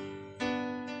good.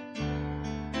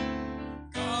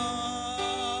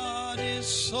 God is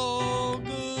so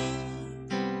good.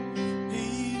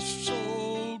 He's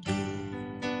so good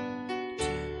to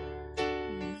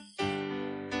me.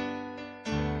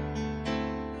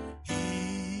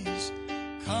 He's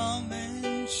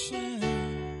coming soon.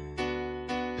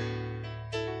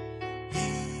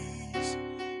 He's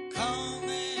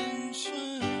coming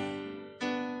soon.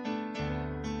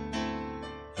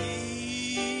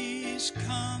 He's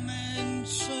coming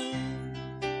soon.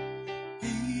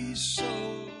 He's so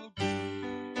good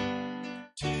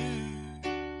to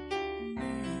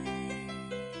me.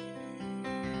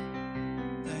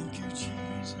 Thank you,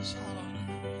 Jesus.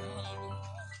 Hallelujah. Hallelujah.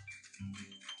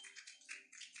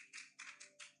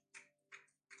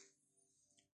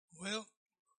 Well,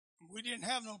 we didn't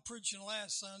have no preaching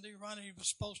last Sunday. Ronnie was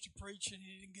supposed to preach, and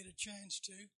he didn't get a chance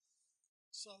to.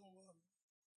 So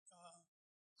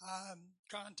I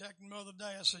contacted him the other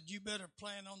day. I said, you better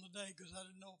plan on the day, because I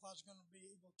didn't know if I was going to be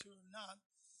able to or not.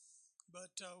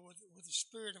 But with the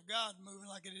Spirit of God moving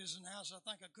like it is in the house, I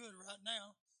think I could right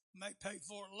now. May pay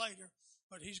for it later.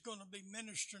 but he's going to be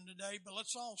ministering today. But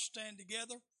let's all stand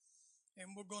together, and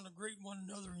we're going to greet one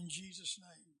another in Jesus'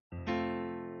 name.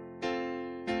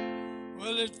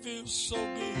 Well, it feels so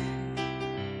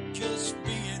good just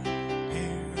being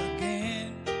here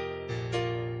again.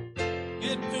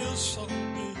 It feels so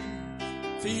good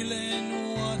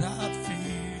feeling what I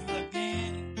feel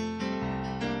again.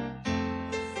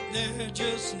 There's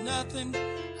just nothing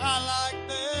I like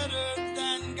better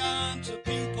than God's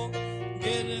people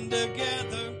getting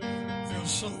together.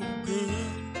 Feels so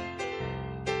good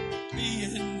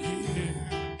being here.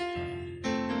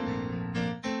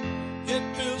 It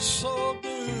feels so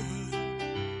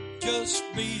good just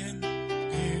being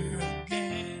here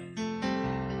again.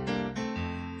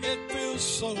 It feels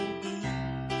so good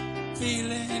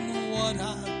feeling what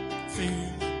I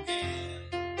feel again.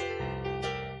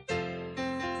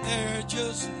 There's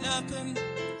just nothing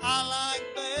I like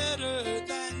better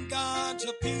than God's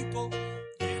people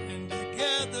getting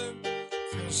together.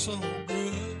 Feels so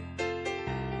good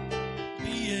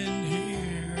being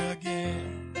here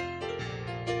again.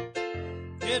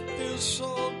 It feels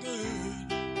so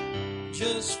good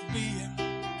just being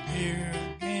here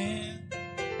again.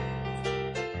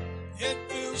 It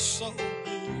feels so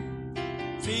good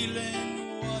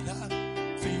feeling what I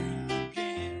feel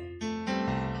again.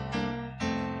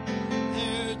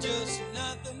 There's just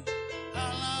nothing I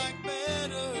like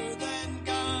better than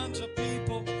God's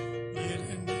people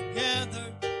getting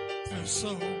together. Feels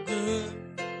so good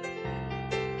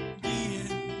being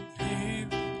here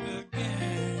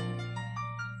again.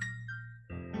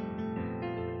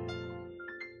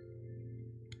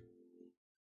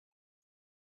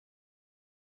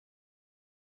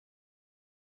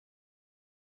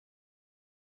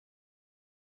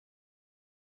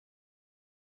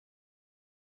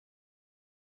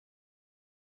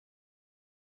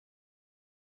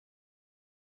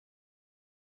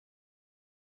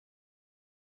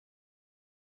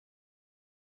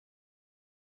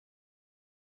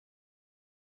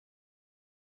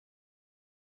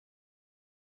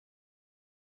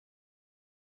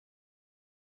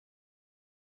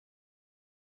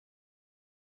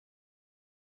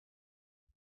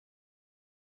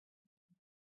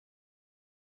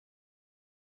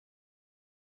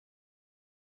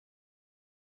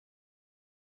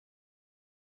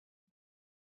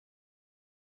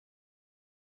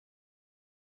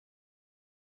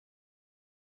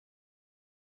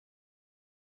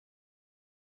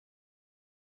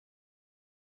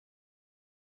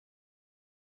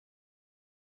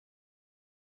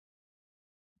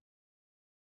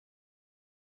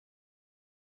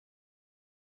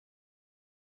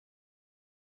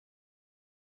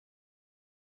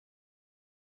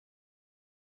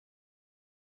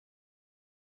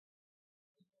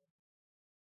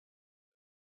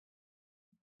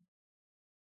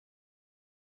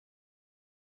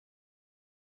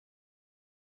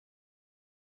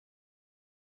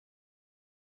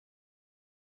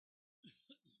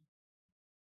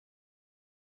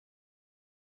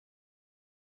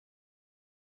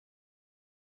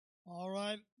 All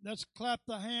right, let's clap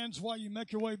the hands while you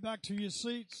make your way back to your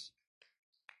seats.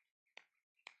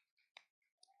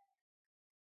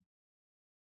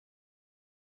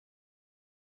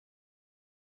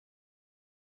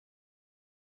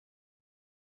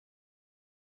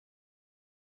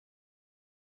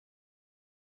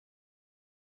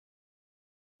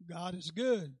 God is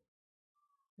good.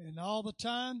 And all the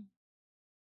time,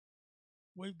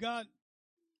 we've got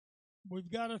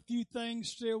a few things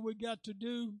still we got to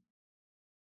do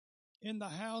in the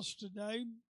house today.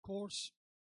 Of course,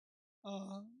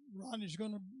 Ronnie's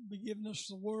going to be giving us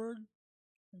the word,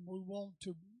 and we want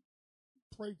to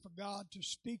pray for God to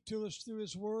speak to us through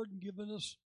his word and giving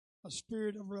us a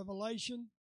spirit of revelation.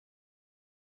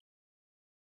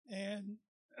 And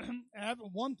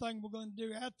one thing we're going to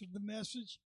do after the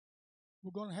message,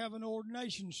 we're going to have an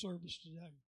ordination service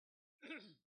today.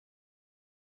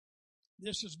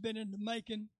 This has been in the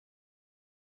making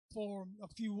for a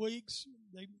few weeks.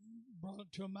 They brought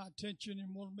it to my attention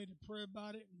and wanted me to pray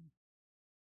about it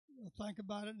and think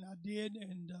about it, and I did,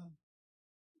 and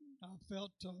I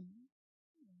felt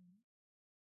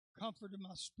comfort in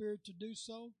my spirit to do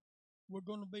so. We're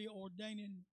going to be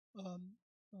ordaining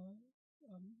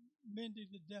Mindy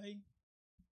today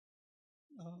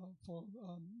for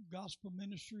gospel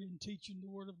ministry and teaching the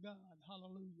Word of God.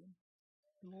 Hallelujah.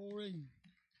 Glory.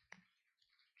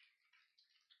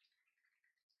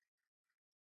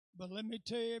 But let me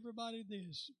tell you, everybody,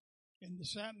 this. In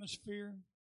this atmosphere,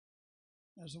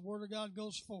 as the Word of God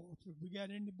goes forth, if we got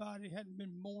anybody who hadn't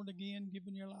been born again,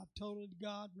 given your life totally to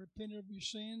God, repented of your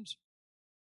sins,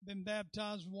 been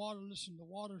baptized in water, listen, the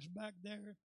water's back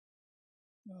there.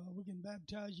 We can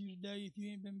baptize you today if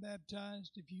you ain't been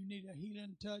baptized, if you need a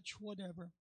healing touch,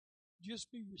 whatever.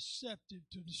 Just be receptive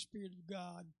to the Spirit of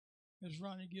God as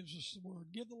Ronnie gives us the word.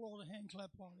 Give the Lord a hand clap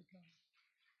while he comes.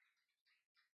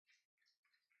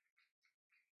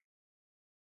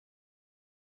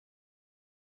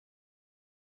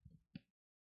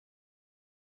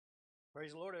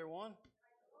 Praise the Lord, everyone.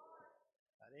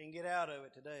 I didn't get out of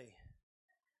it today.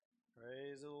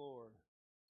 Praise the Lord.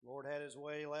 Lord had His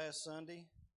way last Sunday.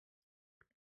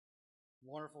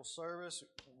 Wonderful service,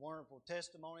 wonderful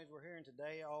testimonies we're hearing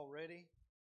today already.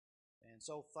 And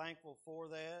so thankful for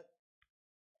that.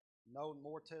 No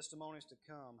more testimonies to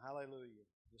come. Hallelujah.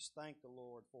 Just thank the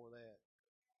Lord for that.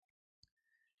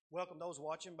 Welcome those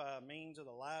watching by means of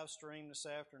the live stream this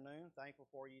afternoon. Thankful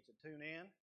for you to tune in.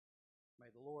 May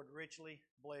the Lord richly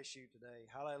bless you today.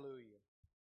 Hallelujah.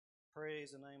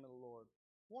 Praise the name of the Lord.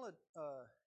 I want to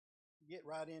get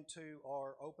right into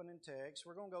our opening text.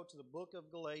 We're going to go to the book of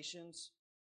Galatians,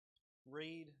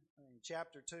 read in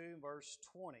chapter 2, verse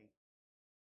 20.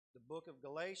 The book of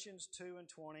Galatians 2 and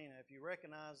 20. And if you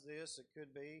recognize this, it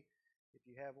could be, if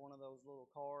you have one of those little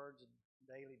cards,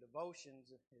 daily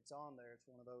devotions, it's on there. It's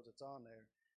one of those that's on there.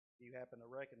 If you happen to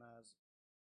recognize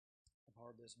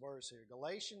part of this verse here.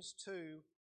 Galatians 2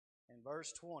 and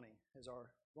verse 20 is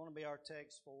going to be our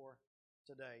text for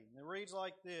today. And it reads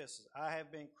like this: I have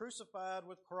been crucified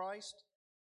with Christ.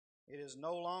 It is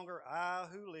no longer I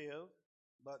who live,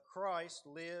 but Christ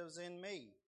lives in me.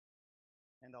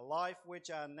 And the life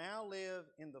which I now live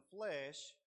in the flesh,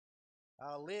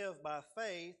 I live by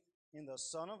faith in the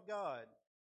Son of God,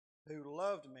 who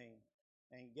loved me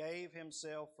and gave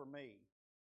Himself for me.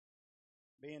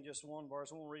 Being just one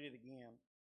verse, I won't read it again.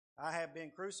 I have been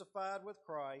crucified with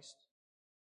Christ.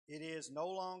 It is no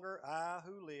longer I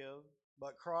who live,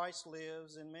 but Christ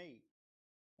lives in me.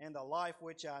 And the life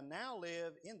which I now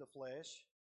live in the flesh,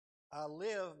 I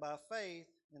live by faith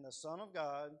in the Son of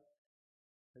God,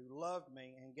 who loved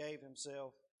me and gave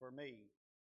Himself for me.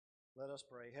 Let us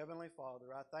pray. Heavenly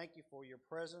Father, I thank You for Your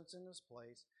presence in this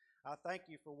place. I thank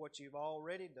You for what You've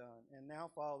already done. And now,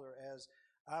 Father, as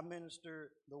I minister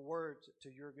the word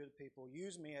to Your good people,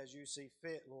 use me as You see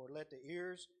fit, Lord. Let the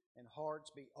ears and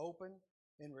hearts be open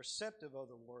and receptive of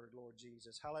the word, Lord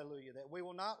Jesus. Hallelujah. That we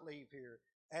will not leave here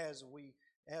as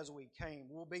we came.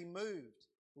 We'll be moved,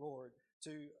 Lord,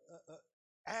 to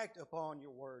act upon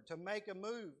Your word, to make a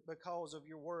move because of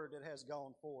Your word that has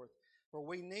gone forth. For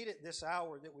we need it this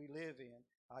hour that we live in.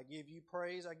 I give You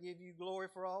praise. I give You glory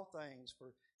for all things,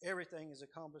 for everything is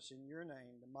accomplished in Your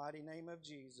name, the mighty name of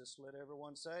Jesus. Let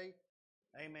everyone say,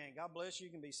 amen. God bless you.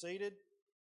 You can be seated.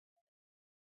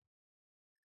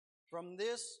 From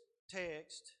this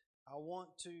text, I want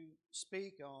to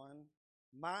speak on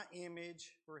my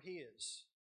image for His.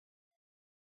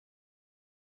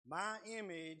 My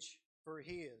image for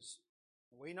His.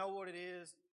 We know what it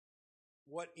is,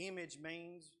 what image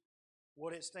means,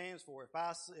 what it stands for. If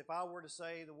I were to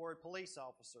say the word police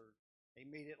officer,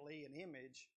 immediately an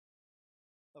image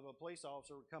of a police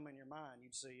officer would come in your mind.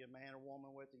 You'd see a man or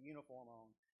woman with a uniform on.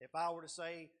 If I were to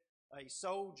say a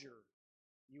soldier,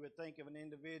 you would think of an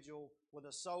individual with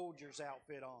a soldier's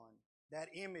outfit on. That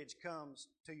image comes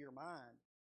to your mind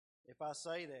if I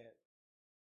say that.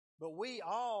 But we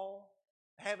all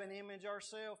have an image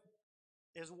ourselves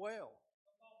as well.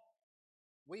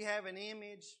 We have an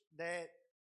image that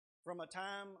from a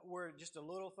time we're just a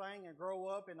little thing and grow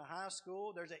up in the high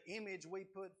school, there's an image we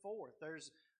put forth.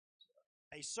 There's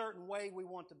a certain way we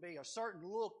want to be, a certain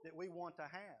look that we want to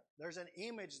have. There's an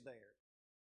image there.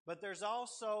 But there's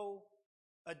also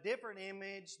a different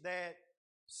image that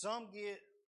some get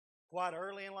quite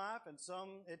early in life and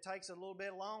some it takes a little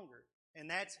bit longer. And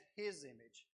that's His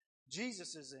image,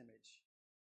 Jesus' image.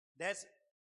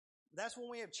 That's when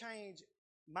we have changed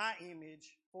my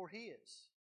image for His.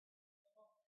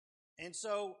 And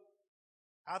so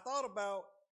I thought about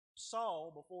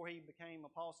Saul before he became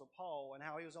Apostle Paul and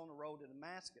how he was on the road to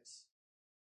Damascus.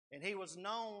 And he was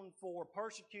known for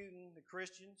persecuting the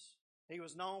Christians. He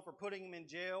was known for putting them in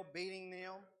jail, beating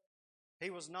them.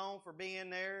 He was known for being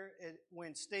there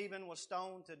when Stephen was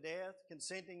stoned to death,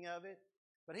 consenting of it.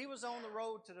 But he was on the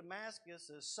road to Damascus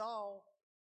as Saul,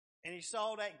 and he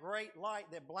saw that great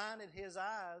light that blinded his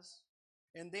eyes.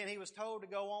 And then he was told to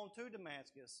go on to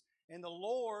Damascus. And the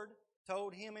Lord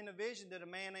told him in a vision that a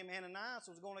man named Ananias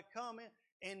was going to come in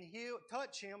and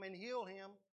touch him and heal him.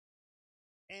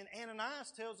 And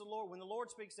Ananias tells the Lord, when the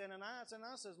Lord speaks to Ananias,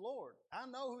 Ananias says, Lord, I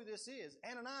know who this is.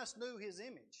 Ananias knew his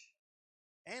image.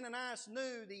 Ananias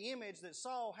knew the image that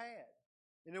Saul had.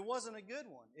 And it wasn't a good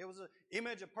one. It was an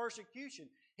image of persecution.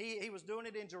 He was doing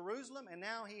it in Jerusalem, and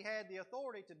now he had the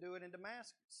authority to do it in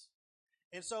Damascus.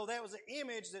 And so that was an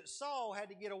image that Saul had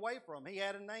to get away from. He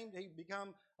had a name. He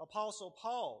became Apostle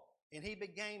Paul. And he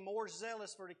became more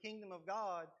zealous for the kingdom of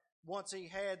God once he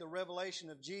had the revelation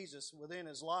of Jesus within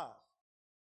his life.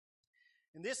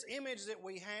 And this image that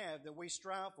we have, that we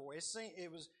strive for,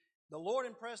 it was the Lord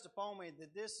impressed upon me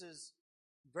that this is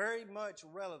very much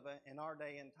relevant in our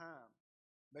day and time,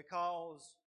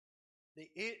 because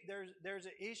there's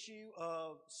an issue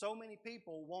of so many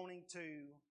people wanting to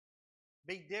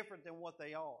be different than what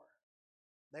they are.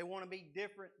 They want to be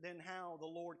different than how the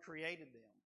Lord created them.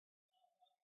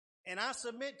 And I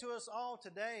submit to us all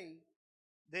today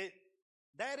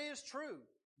that is true.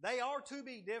 They are to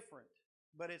be different,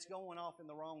 but it's going off in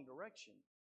the wrong direction.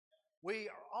 We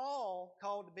are all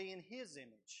called to be in His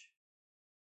image.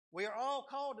 We are all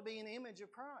called to be in the image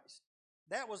of Christ.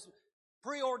 That was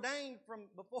preordained from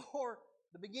before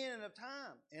the beginning of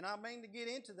time. And I mean to get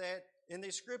into that in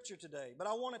this scripture today. But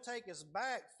I want to take us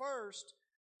back first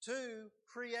to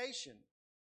creation.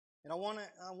 And I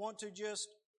want to just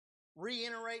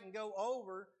reiterate and go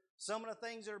over some of the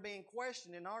things that are being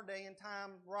questioned in our day and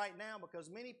time right now, because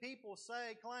many people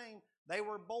claim they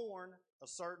were born a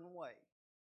certain way.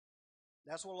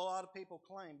 That's what a lot of people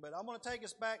claim. But I'm going to take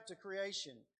us back to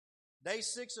creation. Day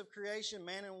 6 of creation,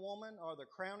 man and woman are the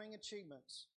crowning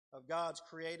achievements of God's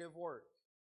creative work.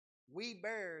 We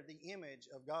bear the image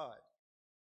of God.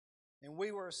 And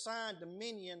we were assigned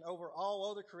dominion over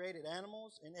all other created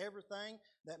animals and everything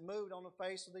that moved on the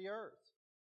face of the earth.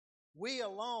 We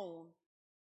alone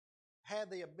have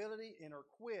the ability and are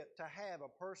equipped to have a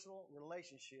personal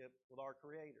relationship with our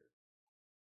Creator.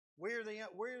 We're the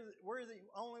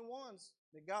only ones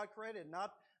that God created,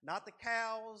 not the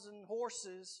cows and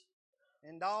horses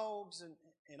and dogs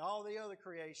and all the other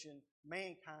creation,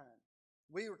 mankind.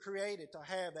 We were created to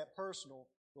have that personal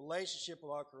relationship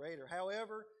with our Creator.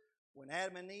 However, when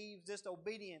Adam and Eve's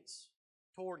disobedience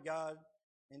toward God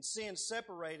and sin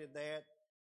separated that,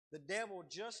 the devil,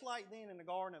 just like then in the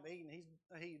Garden of Eden,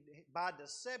 he by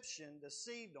deception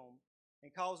deceived them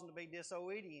and caused them to be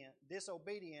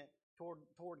disobedient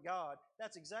toward God.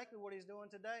 That's exactly what he's doing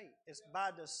today. It's by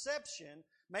deception,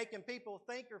 making people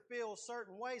think or feel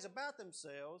certain ways about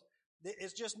themselves.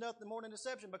 It's just nothing more than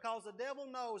deception, because the devil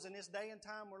knows in this day and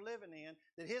time we're living in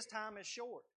that his time is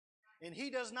short. And he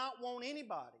does not want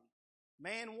anybody,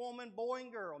 man, woman, boy,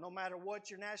 and girl, no matter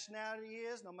what your nationality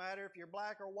is, no matter if you're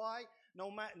black or white, no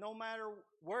matter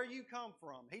where you come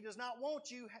from. He does not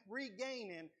want you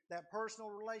regaining that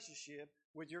personal relationship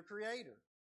with your Creator.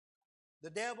 The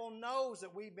devil knows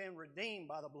that we've been redeemed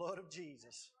by the blood of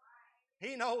Jesus.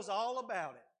 He knows all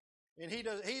about it. And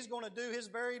he's going to do his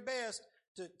very best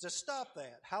to stop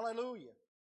that. Hallelujah.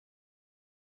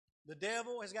 The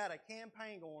devil has got a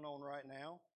campaign going on right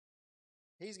now.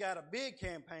 He's got a big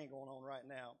campaign going on right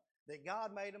now that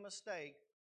God made a mistake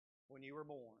when you were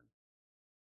born.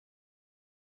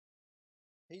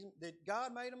 That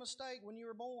God made a mistake when you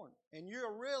were born. And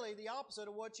you're really the opposite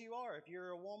of what you are. If you're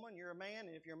a woman, you're a man.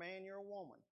 And if you're a man, you're a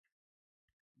woman.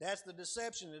 That's the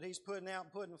deception that he's putting out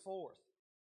and putting forth.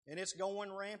 And it's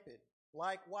going rampant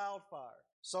like wildfire.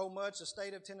 So much the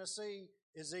state of Tennessee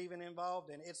is even involved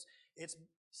in. It's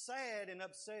sad and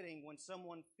upsetting when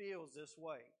someone feels this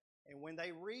way. And when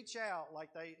they reach out,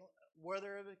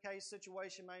 whether the case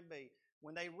situation may be,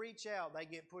 when they reach out, they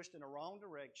get pushed in the wrong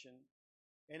direction.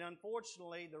 And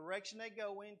unfortunately, the direction they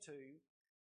go into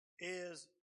is,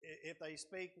 if they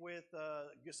speak with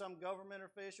some government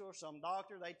official or some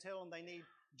doctor, they tell them they need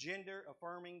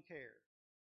gender-affirming care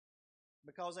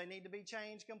because they need to be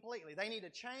changed completely. They need to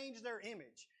change their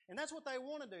image. And that's what they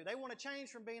want to do. They want to change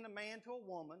from being a man to a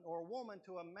woman or a woman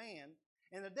to a man.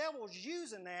 And the devil's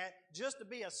using that just to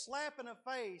be a slap in the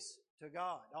face to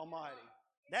God Almighty.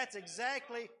 That's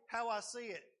exactly how I see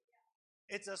it.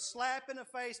 It's a slap in the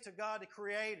face to God, the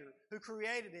Creator, who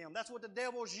created him. That's what the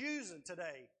devil's using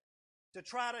today, to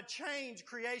try to change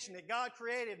creation, that God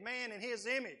created man in His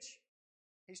image.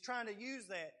 He's trying to use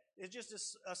that. It's just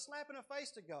a slap in the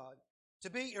face to God, to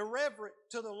be irreverent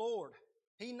to the Lord.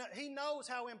 He knows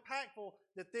how impactful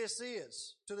that this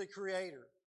is to the Creator.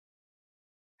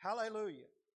 Hallelujah.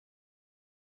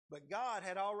 But God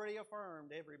had already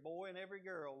affirmed every boy and every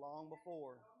girl long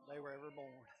before they were ever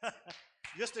born.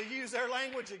 Just to use their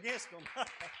language against them.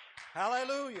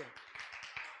 Hallelujah.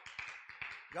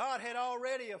 God had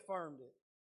already affirmed it.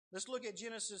 Let's look at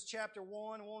Genesis chapter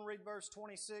 1. I want to read verse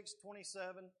 26,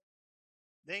 27.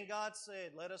 Then God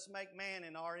said, "Let us make man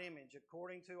in our image,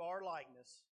 according to our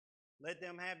likeness. Let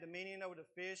them have dominion over the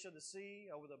fish of the sea,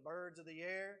 over the birds of the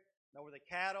air, and over the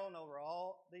cattle, and over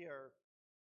all the earth,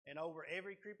 and over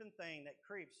every creeping thing that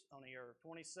creeps on the earth."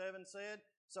 27 said,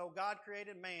 "So God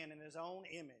created man in His own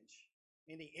image.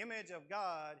 In the image of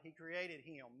God, He created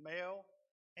him. Male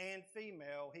and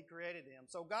female, He created them.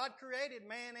 So God created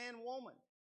man and woman.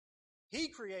 He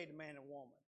created man and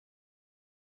woman.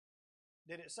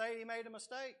 Did it say He made a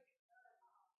mistake?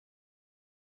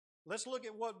 Let's look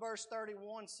at what verse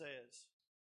 31 says.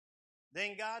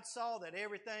 Then God saw that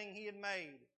everything He had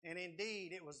made, and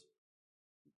indeed it was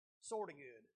sort of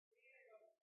good.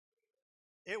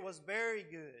 It was very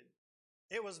good.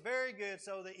 It was very good.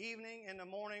 So the evening and the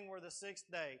morning were the sixth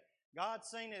day. God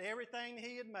seen that everything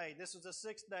He had made. This was the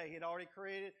sixth day. He had already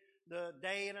created the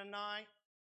day and the night.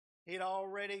 He had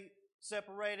already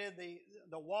separated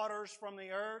the waters from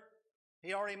the earth.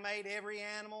 He already made every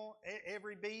animal,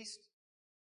 every beast.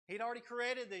 He'd already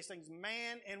created these things.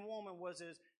 Man and woman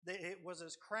it was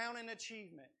his crowning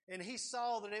achievement. And He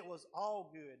saw that it was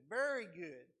all good, very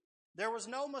good. There was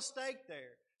no mistake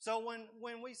there. So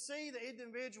when we see the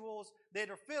individuals that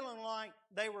are feeling like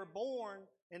they were born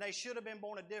and they should have been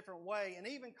born a different way, and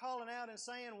even calling out and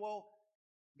saying, well,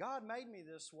 God made me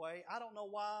this way. I don't know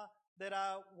why that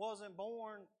I wasn't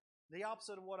born the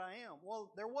opposite of what I am.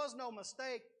 Well, there was no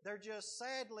mistake. They're just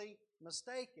sadly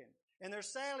mistaken. And they're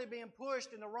sadly being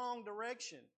pushed in the wrong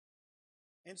direction.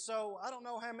 And so I don't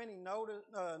know how many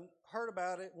heard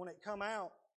about it when it come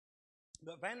out,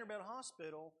 but Vanderbilt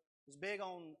Hospital was big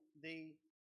on the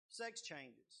sex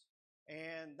changes.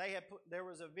 And there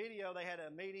was a video, they had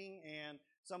a meeting, and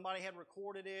somebody had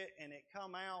recorded it, and it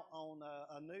come out on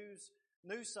a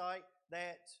news site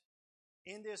that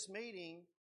in this meeting,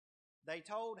 they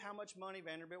told how much money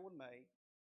Vanderbilt would make,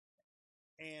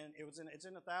 and it's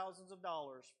in the thousands of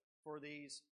dollars for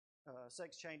these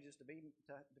sex changes to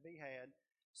be had.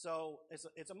 So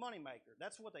it's a money maker.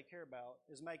 That's what they care about,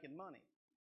 is making money.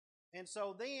 And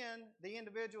so then the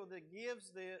individual that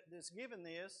that's given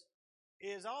this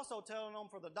is also telling them,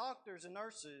 for the doctors and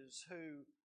nurses who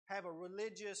have a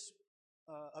religious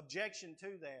objection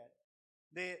to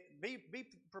that be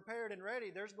prepared and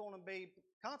ready. There's going to be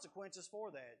consequences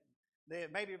for that.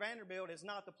 That maybe Vanderbilt is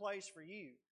not the place for you.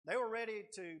 They were ready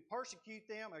to persecute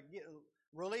them or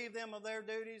relieve them of their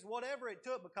duties, whatever it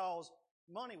took, because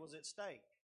money was at stake.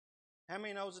 How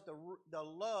many knows that the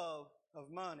love of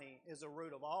money is the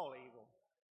root of all evil?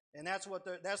 And that's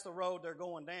the road they're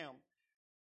going down.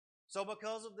 So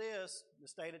because of this, the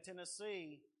state of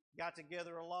Tennessee got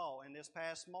together a law. And this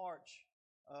past March,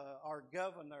 our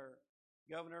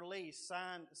Governor Lee,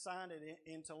 signed it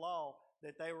into law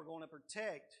that they were going to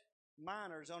protect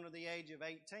minors under the age of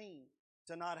 18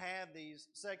 to not have these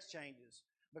sex changes,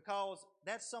 because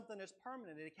that's something that's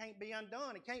permanent. It can't be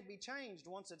undone. It can't be changed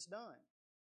once it's done.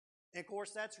 And of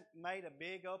course, that's made a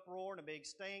big uproar and a big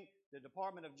stink. The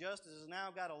Department of Justice has now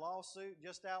got a lawsuit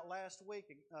just out last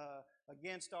week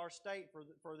against our state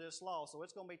for this law. So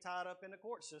it's going to be tied up in the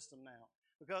court system now,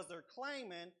 because they're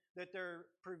claiming that they're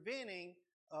preventing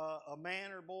a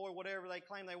man or boy, whatever they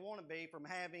claim they want to be, from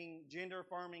having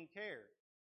gender-affirming care.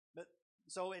 But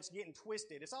so it's getting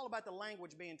twisted. It's all about the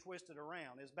language being twisted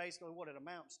around is basically what it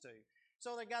amounts to.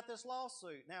 So they got this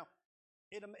lawsuit. Now,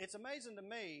 it's amazing to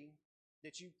me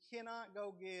that you cannot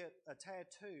go get a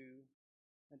tattoo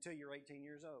until you're 18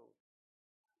 years old.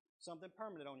 Something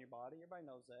permanent on your body. Everybody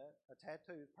knows that. A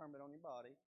tattoo is permanent on your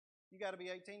body. You got to be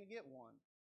 18 to get one.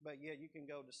 But yet you can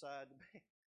go decide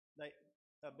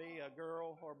to be a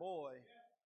girl or boy.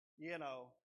 You know,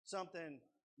 something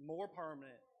more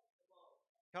permanent.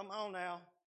 Come on now.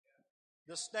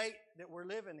 The state that we're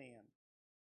living in.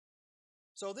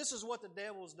 So this is what the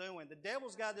devil's doing. The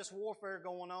devil's got this warfare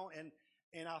going on,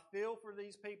 and I feel for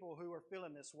these people who are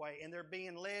feeling this way, and they're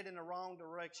being led in the wrong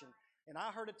direction. And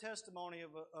I heard a testimony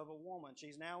of a woman,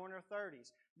 she's now in her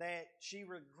 30s, that she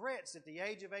regrets at the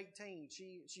age of 18,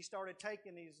 she started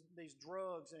taking these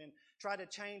drugs and tried to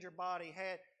change her body,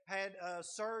 had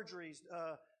surgeries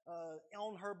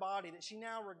on her body that she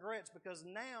now regrets, because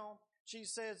now she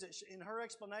says that in her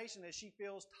explanation that she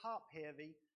feels top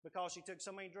heavy because she took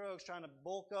so many drugs trying to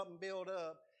bulk up and build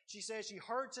up. She says she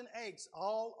hurts and aches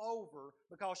all over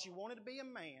because she wanted to be a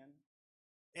man,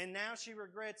 and now she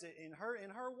regrets it. In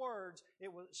her words,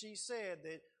 she said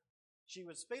that she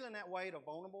was feeling that way at a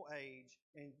vulnerable age,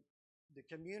 and the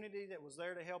community that was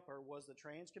there to help her was the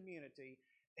trans community,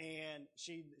 and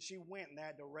she went in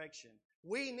that direction.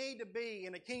 We need to be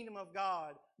in the kingdom of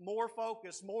God more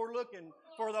focused, more looking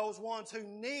for those ones who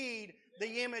need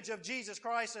the image of Jesus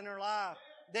Christ in their life.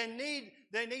 They need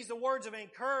the words of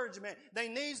encouragement. They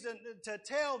need to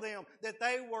tell them that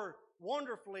they were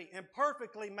wonderfully and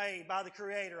perfectly made by the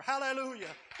Creator. Hallelujah.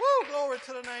 Woo, glory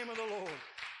to the name of the Lord.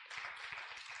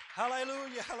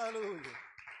 Hallelujah, hallelujah.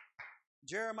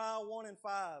 Jeremiah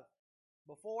 1:5.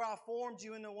 Before I formed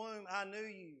you in the womb, I knew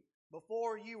you.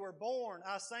 Before you were born,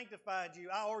 I sanctified you.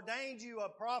 I ordained you a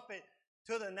prophet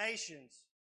to the nations.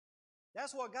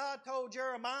 That's what God told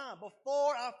Jeremiah.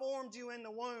 Before I formed you in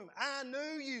the womb, I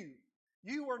knew you.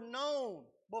 You were known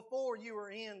before you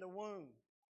were in the womb.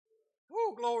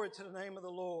 Woo, glory to the name of the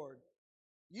Lord.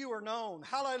 You were known.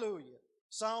 Hallelujah.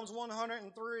 Psalms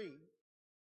 103.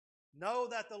 Know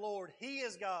that the Lord, He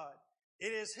is God.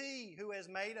 It is He who has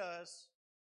made us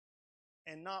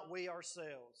and not we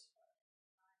ourselves.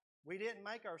 We didn't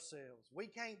make ourselves. We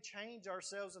can't change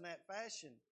ourselves in that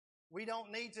fashion. We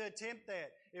don't need to attempt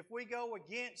that. If we go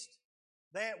against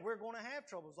that, we're going to have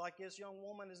troubles like this young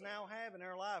woman is now having in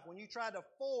her life. When you try to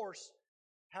force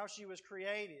how she was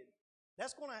created,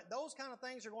 those kind of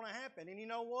things are going to happen. And you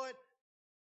know what?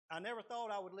 I never thought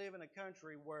I would live in a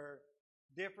country where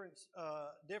different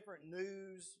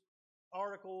news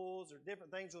articles or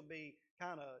different things will be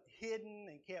kind of hidden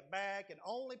and kept back and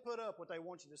only put up what they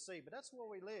want you to see. But that's where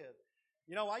we live.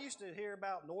 You know, I used to hear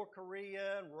about North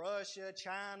Korea and Russia,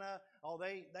 China. Oh,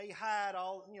 they hide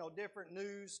all, different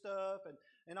news stuff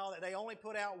and all that. They only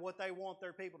put out what they want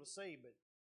their people to see. But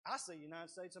I see the United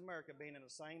States of America being in the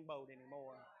same boat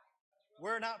anymore.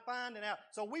 We're not finding out.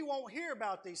 So we won't hear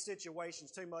about these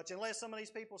situations too much unless some of these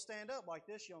people stand up like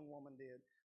this young woman did.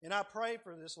 And I pray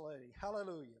for this lady.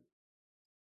 Hallelujah.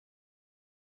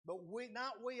 But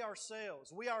not we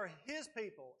ourselves. We are His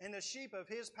people and the sheep of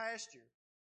His pasture.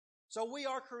 So we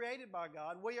are created by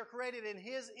God. We are created in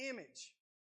His image.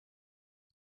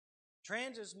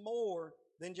 Trans is more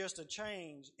than just a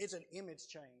change. It's an image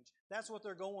change. That's what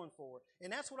they're going for.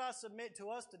 And that's what I submit to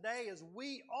us today is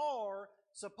we are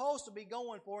supposed to be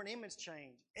going for an image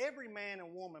change. Every man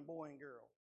and woman, boy and girl.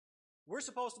 We're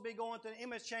supposed to be going through an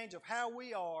image change of how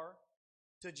we are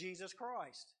to Jesus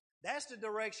Christ. That's the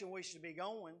direction we should be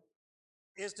going,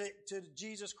 is to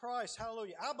Jesus Christ.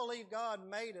 Hallelujah. I believe God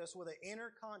made us with an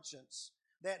inner conscience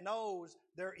that knows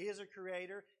there is a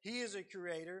Creator. He is a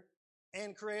Creator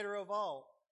and Creator of all.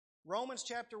 Romans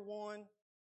chapter 1,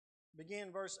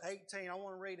 begin verse 18. I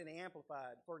want to read in the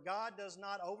Amplified. For God does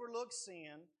not overlook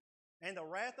sin, and the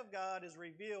wrath of God is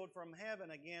revealed from heaven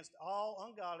against all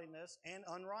ungodliness and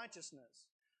unrighteousness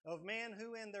of men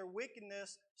who in their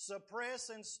wickedness suppress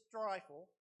and stifle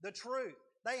the truth.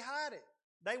 They hide it.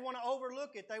 They want to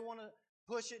overlook it. They want to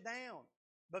push it down.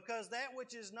 Because that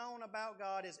which is known about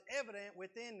God is evident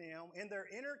within them in their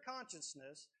inner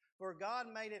consciousness, for God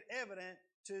made it evident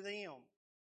to them.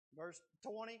 Verse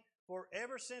 20, for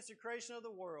ever since the creation of the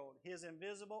world, His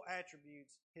invisible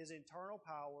attributes, His eternal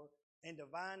power, and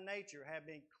divine nature have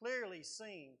been clearly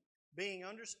seen, being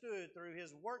understood through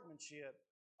His workmanship,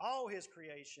 all His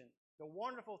creation, the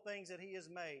wonderful things that He has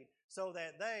made, so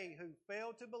that they who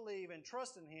fail to believe and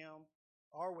trust in Him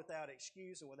are without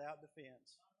excuse and without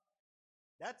defense.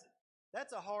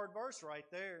 That's a hard verse right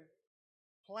there.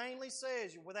 Plainly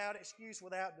says you're without excuse,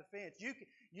 without defense.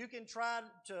 You can try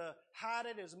to hide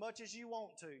it as much as you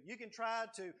want to. You can try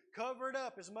to cover it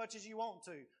up as much as you want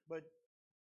to. But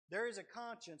there is a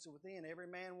conscience within every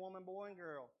man, woman, boy, and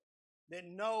girl that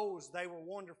knows they were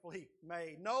wonderfully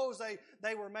made, knows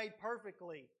they were made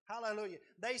perfectly. Hallelujah.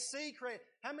 They see,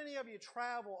 how many of you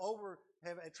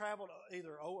have traveled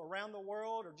either around the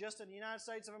world or just in the United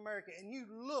States of America, and you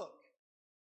look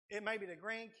at maybe the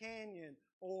Grand Canyon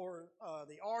or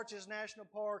the Arches National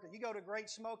Park, and you go to Great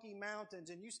Smoky Mountains,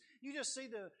 and you just see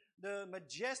the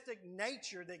majestic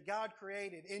nature that God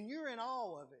created, and you're in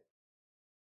awe of it.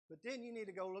 But then you need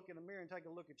to go look in the mirror and take a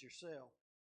look at yourself.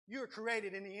 You are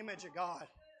created in the image of God.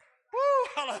 Woo!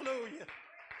 Hallelujah.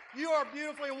 You are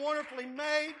beautifully and wonderfully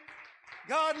made.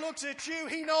 God looks at you.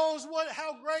 He knows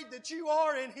how great that you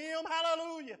are in Him.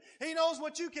 Hallelujah. He knows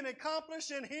what you can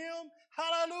accomplish in Him.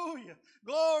 Hallelujah.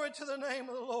 Glory to the name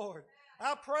of the Lord.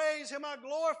 I praise Him. I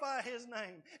glorify His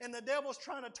name. And the devil's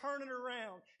trying to turn it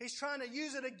around. He's trying to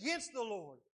use it against the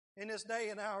Lord in this day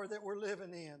and hour that we're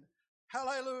living in.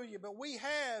 Hallelujah. But we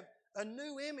have a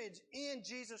new image in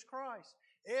Jesus Christ.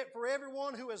 For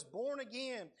everyone who is born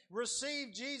again,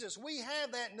 received Jesus, we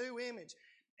have that new image.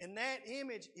 And that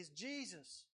image is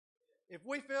Jesus. If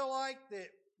we feel like that,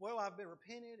 well, I've been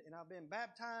repented and I've been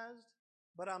baptized,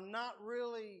 but I'm not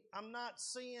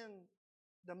seeing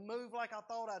the move like I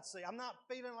thought I'd see. I'm not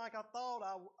feeling like I thought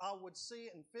I would see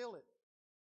it and feel it.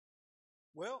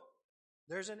 Well,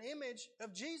 there's an image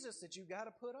of Jesus that you've got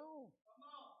to put on.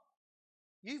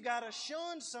 You've got to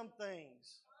shun some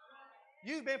things.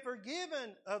 You've been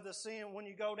forgiven of the sin when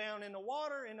you go down in the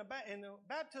water, in the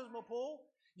baptismal pool.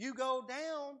 You go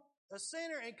down a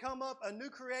sinner and come up a new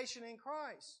creation in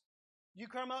Christ. You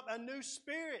come up a new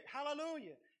spirit.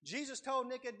 Hallelujah. Jesus told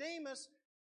Nicodemus,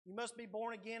 you must be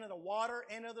born again of the water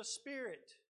and of the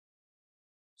Spirit.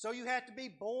 So you have to be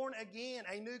born again,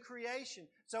 a new creation.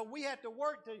 So we have to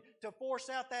work to force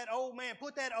out that old man,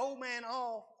 put that old man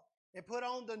off and put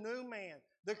on the new man,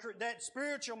 that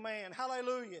spiritual man,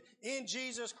 hallelujah, in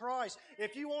Jesus Christ.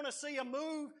 If you want to see a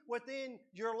move within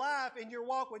your life, in your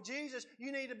walk with Jesus,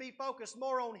 you need to be focused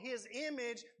more on His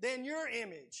image than your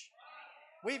image.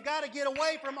 We've got to get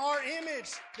away from our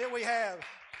image that we have.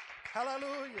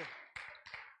 Hallelujah.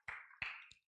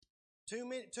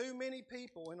 Too many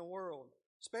people in the world,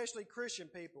 especially Christian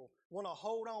people, want to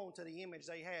hold on to the image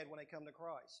they had when they come to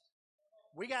Christ.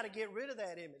 We got to get rid of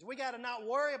that image. We got to not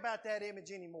worry about that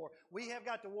image anymore. We have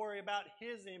got to worry about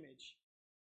His image.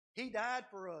 He died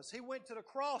for us. He went to the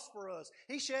cross for us.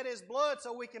 He shed His blood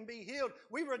so we can be healed.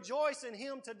 We rejoice in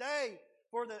Him today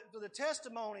for the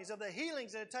testimonies of the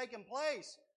healings that have taken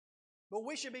place. But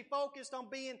we should be focused on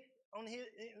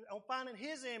finding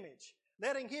His image,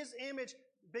 letting His image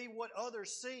be what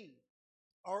others see.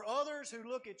 Or others who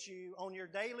look at you on your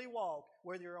daily walk,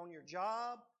 whether you're on your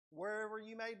job, wherever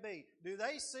you may be, do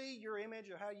they see your image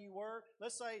of how you were?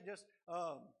 Let's say just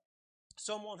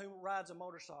someone who rides a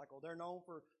motorcycle. They're known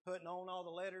for putting on all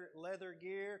the leather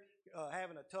gear,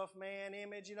 having a tough man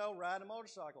image, riding a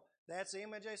motorcycle. That's the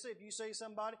image they see. If you see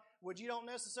somebody, you don't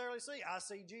necessarily see, I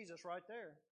see Jesus right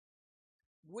there.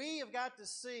 We have got to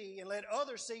see and let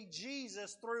others see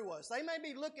Jesus through us. They may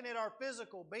be looking at our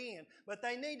physical being, but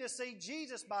they need to see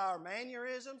Jesus by our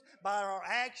mannerisms, by our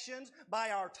actions,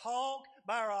 by our talk,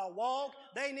 by our walk.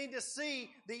 They need to see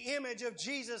the image of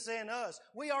Jesus in us.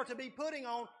 We are to be putting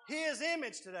on His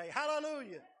image today.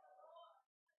 Hallelujah.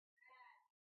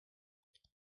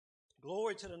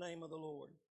 Glory to the name of the Lord.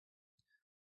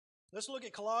 Let's look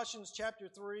at Colossians chapter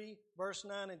 3, verse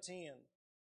 9 and 10.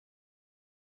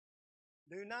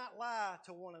 Do not lie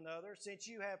to one another, since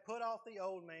you have put off the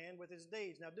old man with his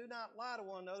deeds. Now, do not lie to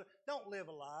one another. Don't live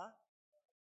a lie.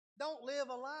 Don't live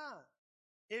a lie.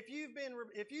 If you've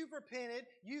repented,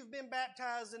 you've been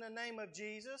baptized in the name of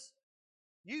Jesus.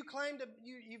 You claim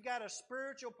you've got a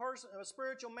spiritual person, a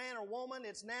spiritual man or woman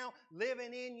that's now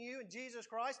living in you in Jesus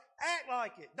Christ. Act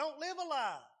like it. Don't live a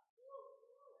lie.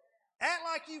 Act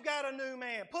like you got a new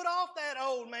man. Put off that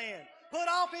old man. Put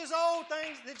off his old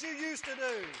things that you used to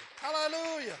do.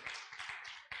 Hallelujah.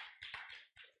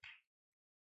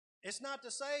 It's not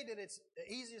to say that it's the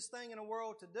easiest thing in the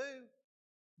world to do,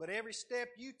 but every step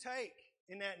you take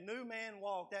in that new man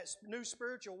walk, that new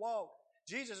spiritual walk,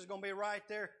 Jesus is going to be right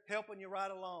there helping you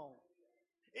right along.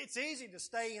 It's easy to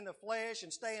stay in the flesh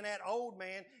and stay in that old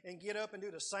man and get up and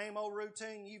do the same old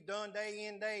routine you've done day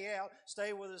in, day out.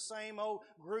 Stay with the same old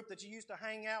group that you used to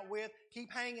hang out with.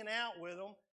 Keep hanging out with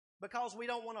them because we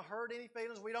don't want to hurt any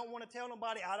feelings. We don't want to tell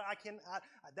nobody,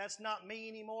 that's not me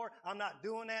anymore. I'm not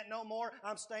doing that no more.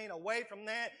 I'm staying away from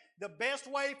that. The best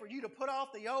way for you to put off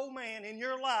the old man in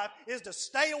your life is to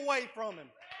stay away from him.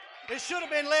 It should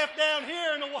have been left down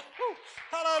here in the world.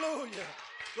 Hallelujah.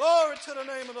 Glory to the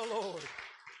name of the Lord.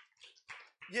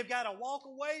 You've got to walk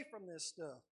away from this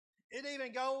stuff. It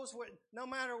even goes with, no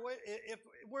matter what, if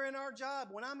we're in our job.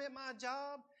 When I'm at my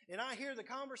job and I hear the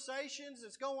conversations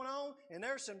that's going on and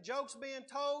there's some jokes being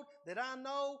told that I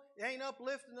know ain't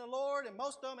uplifting the Lord and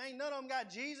most of them none of them got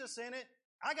Jesus in it,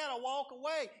 I got to walk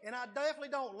away. And I definitely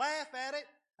don't laugh at it.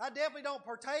 I definitely don't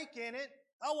partake in it.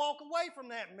 I walk away from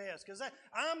that mess because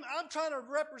I'm trying to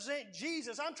represent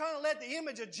Jesus. I'm trying to let the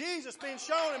image of Jesus be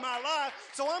shown in my life,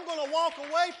 so I'm going to walk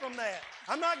away from that.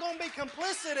 I'm not going to be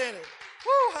complicit in it.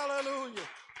 Woo, hallelujah.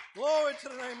 Glory to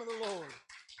the name of the Lord.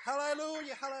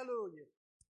 Hallelujah, hallelujah.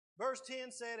 Verse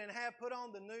 10 said, and have put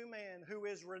on the new man who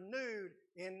is renewed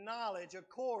in knowledge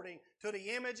according to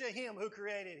the image of Him who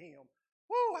created him.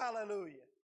 Woo, hallelujah.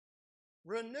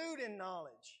 Renewed in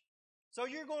knowledge. So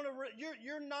your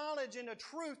knowledge and the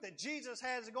truth that Jesus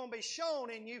has is going to be shown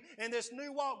in you in this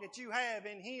new walk that you have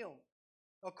in Him,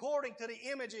 according to the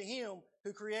image of Him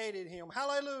who created him.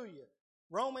 Hallelujah.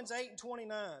 Romans 8:29.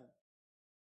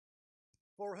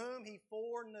 For whom He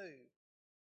foreknew.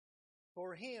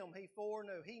 For Him He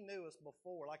foreknew. He knew us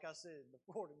before, like I said,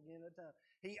 before the beginning of time.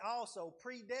 He also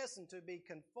predestined to be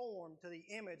conformed to the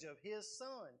image of His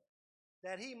Son,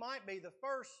 that He might be the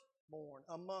firstborn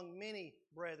among many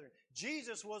brethren.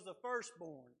 Jesus was the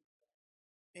firstborn.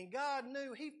 And God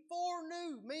knew, He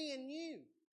foreknew me and you.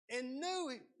 And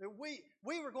knew that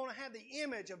we were going to have the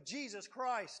image of Jesus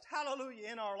Christ,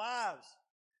 hallelujah, in our lives.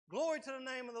 Glory to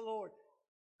the name of the Lord.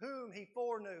 Whom He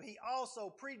foreknew, He also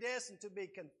predestined to be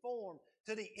conformed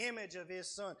to the image of His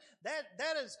Son.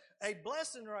 That is a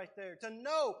blessing right there, to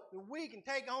know that we can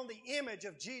take on the image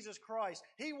of Jesus Christ.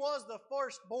 He was the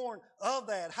firstborn of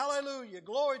that. Hallelujah.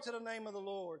 Glory to the name of the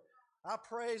Lord. I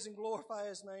praise and glorify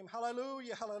His name.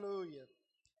 Hallelujah, hallelujah.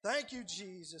 Thank you,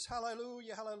 Jesus.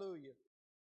 Hallelujah, hallelujah.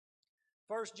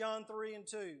 1 John 3 and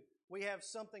 2. We have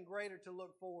something greater to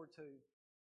look forward to.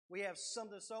 We have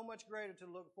something so much greater to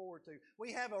look forward to.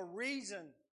 We have a reason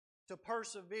to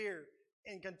persevere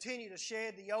and continue to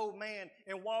shed the old man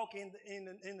and walk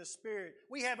in the Spirit.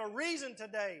 We have a reason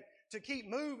today to keep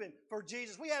moving for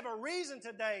Jesus. We have a reason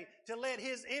today to let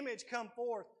His image come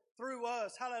forth through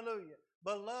us. Hallelujah.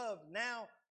 Beloved, now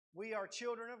we are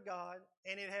children of God,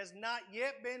 and it has not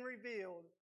yet been revealed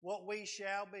what we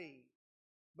shall be.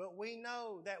 But we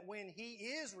know that when He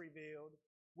is revealed,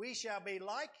 we shall be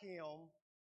like Him,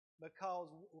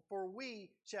 for we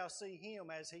shall see Him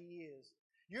as He is.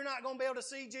 You're not going to be able to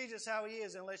see Jesus how He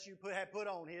is unless you have put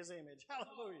on His image.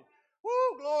 Hallelujah.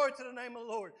 Woo, glory to the name of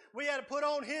the Lord. We had to put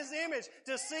on His image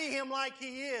to see Him like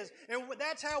He is. And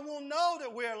that's how we'll know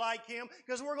that we're like Him,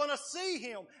 because we're going to see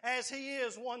Him as He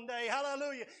is one day.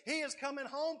 Hallelujah. He is coming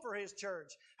home for His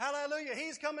church. Hallelujah.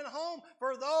 He's coming home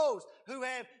for those who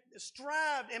have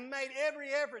strived and made every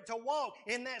effort to walk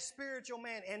in that spiritual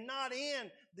man and not in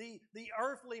the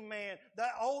earthly man, the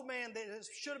old man that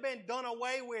should have been done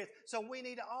away with. So we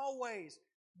need to always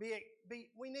be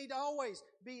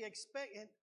expecting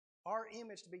our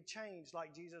image to be changed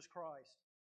like Jesus Christ.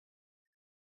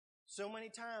 So many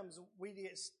times we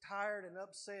get tired and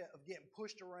upset of getting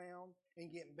pushed around and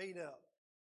getting beat up.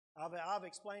 I've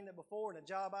explained it before. In the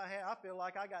job I had, I feel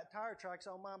like I got tire tracks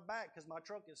on my back because my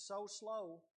truck is so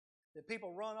slow that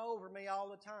people run over me all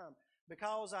the time.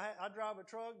 Because I drive a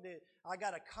truck that I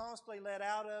got to constantly let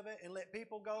out of it and let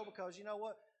people go, because you know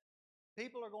what?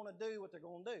 People are going to do what they're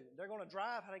going to do. They're going to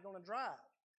drive how they're going to drive.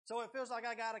 So it feels like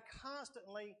I got to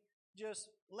constantly just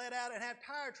let out and have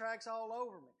tire tracks all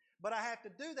over me. But I have to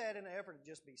do that in an effort to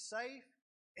just be safe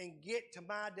and get to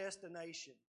my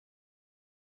destination.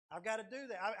 I've got to do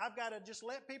that. I've got to just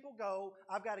let people go.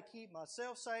 I've got to keep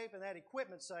myself safe and that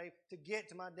equipment safe to get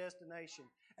to my destination.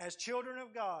 As children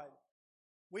of God,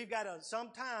 we've got to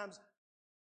sometimes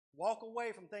walk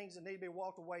away from things that need to be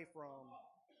walked away from.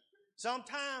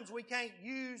 Sometimes we can't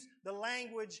use the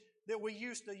language that we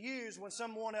used to use when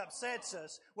someone upsets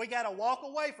us. We got to walk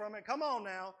away from it. Come on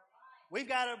now. We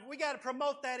got to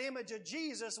promote that image of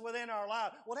Jesus within our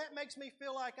life. Well, that makes me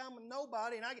feel like I'm a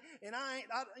nobody and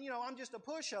I'm just a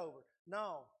pushover.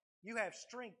 No, you have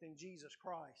strength in Jesus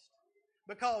Christ,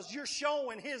 because you're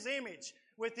showing His image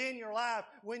within your life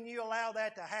when you allow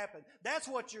that to happen. That's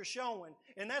what you're showing,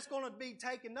 and that's going to be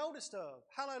taken notice of.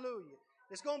 Hallelujah.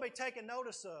 It's going to be taken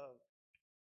notice of.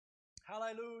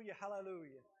 Hallelujah,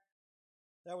 hallelujah.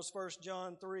 That was 1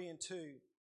 John 3 and 2.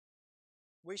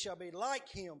 We shall be like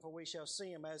Him, for we shall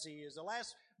see Him as He is. The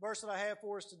last verse that I have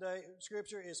for us today,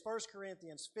 Scripture, is 1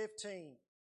 Corinthians 15.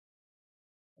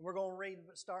 And we're going to read,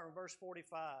 starting in verse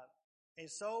 45. And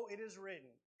so it is written,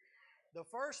 the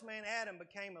first man, Adam,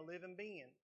 became a living being.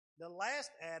 The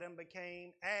last Adam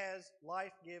became as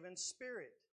life-giving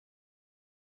spirit.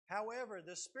 However,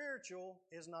 the spiritual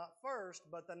is not first,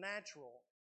 but the natural,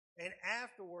 and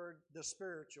afterward the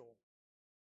spiritual.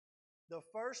 The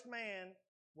first man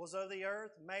was of the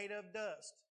earth, made of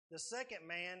dust. The second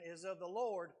man is of the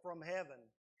Lord, from heaven.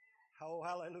 Oh,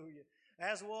 hallelujah.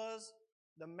 As was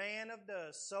the man of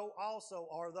dust, so also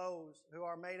are those who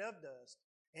are made of dust.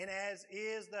 And as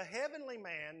is the heavenly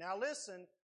man, now listen,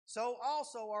 so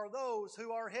also are those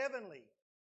who are heavenly.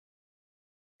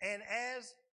 And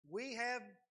as we have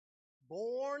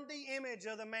borne the image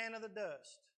of the man of the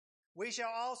dust, we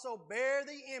shall also bear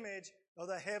the image of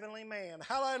the heavenly man.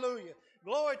 Hallelujah.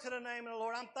 Glory to the name of the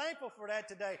Lord. I'm thankful for that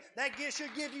today. That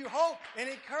should give you hope and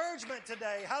encouragement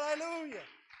today. Hallelujah.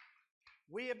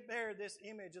 We have bared this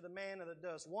image of the man of the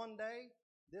dust. One day,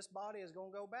 this body is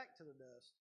going to go back to the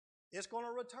dust. It's going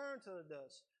to return to the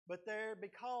dust. But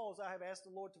because I have asked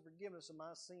the Lord to forgive us of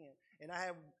my sin, and I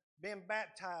have been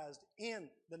baptized in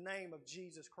the name of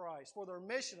Jesus Christ for the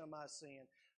remission of my sin,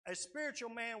 a spiritual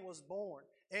man was born.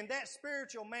 And that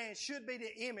spiritual man should be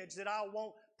the image that I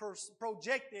want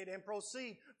projected and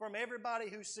proceed from everybody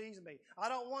who sees me. I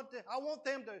want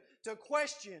them to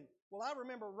question, well, I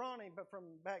remember running from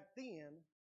back then,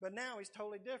 but now he's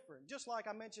totally different. Just like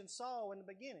I mentioned Saul in the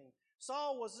beginning.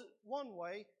 Saul was one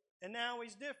way, and now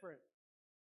he's different.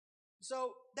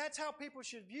 So that's how people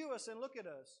should view us and look at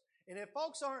us. And if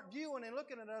folks aren't viewing and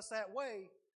looking at us that way,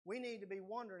 we need to be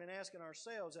wondering and asking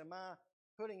ourselves, am I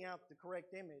putting out the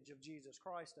correct image of Jesus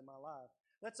Christ in my life?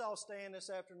 Let's all stand this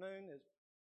afternoon as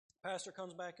Pastor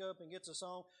comes back up and gets us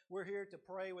on. We're here to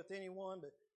pray with anyone,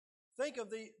 but think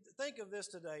of this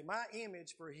today, my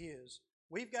image for His.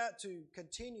 We've got to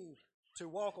continue to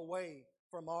walk away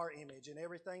from our image and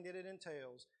everything that it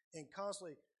entails, and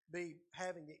constantly be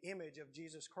having the image of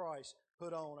Jesus Christ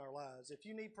put on our lives. If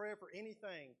you need prayer for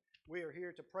anything, we are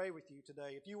here to pray with you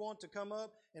today. If you want to come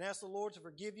up and ask the Lord to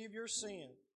forgive you of your sin,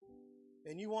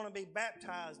 and you want to be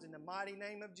baptized in the mighty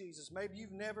name of Jesus, maybe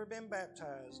you've never been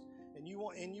baptized, and you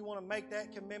want to make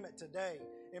that commitment today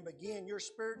and begin your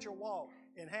spiritual walk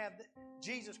and have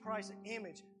Jesus Christ's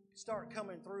image start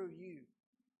coming through you.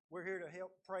 We're here to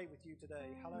help pray with you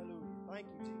today. Hallelujah. Thank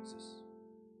you, Jesus.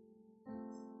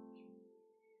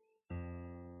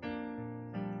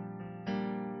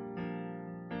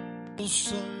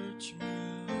 Search me,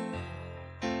 Lord.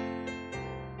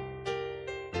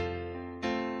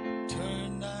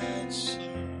 Turn that search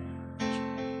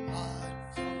light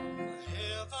from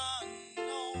heaven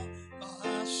on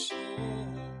my soul.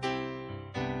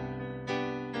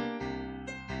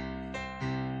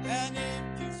 And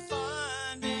if you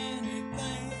find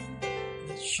anything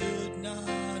that should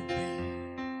not be,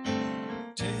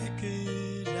 take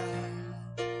it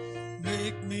out,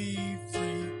 make me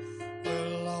free.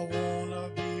 Well, I wanna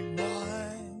be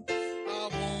right, I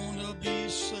wanna be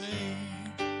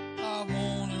saved, I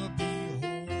wanna be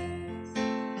whole.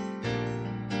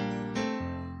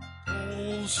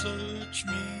 Oh, search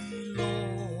me,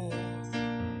 Lord.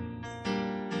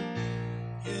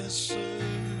 Yes,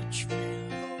 search me,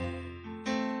 Lord.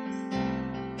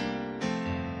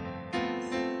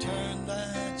 Turn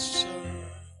that search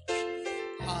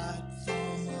light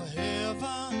from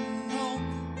heaven on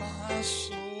my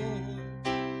soul.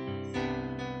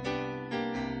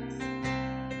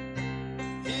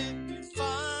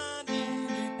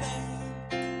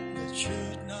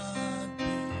 Should not be,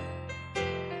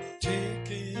 take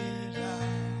it out,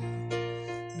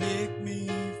 make me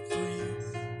free.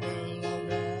 Well, I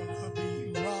wanna be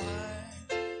right,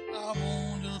 I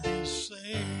wanna be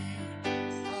saved,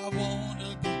 I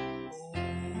wanna be whole.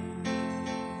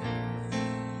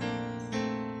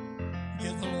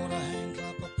 Give the Lord a hand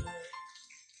clap of praise.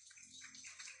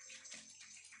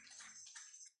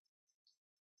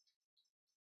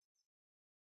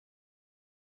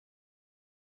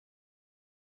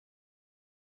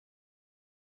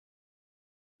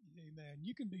 Amen.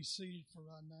 You can be seated for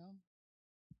right now.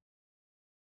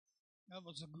 That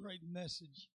was a great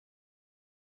message.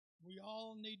 We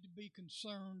all need to be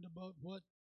concerned about what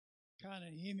kind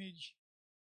of image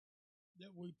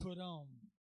that we put on.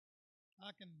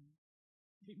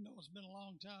 Even though it's been a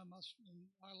long time, I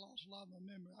lost a lot of my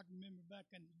memory. I can remember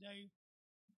back in the day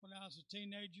when I was a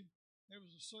teenager, there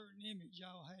was a certain image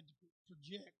I had to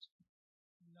project.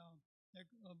 You know,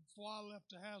 before I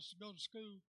left the house to go to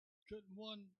school, couldn't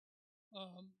one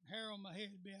hair on my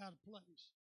head be out of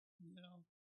place. You know,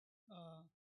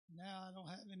 now I don't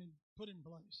have any put in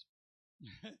place,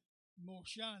 more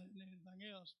shiny than anything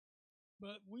else.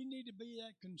 But we need to be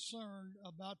that concerned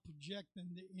about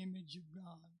projecting the image of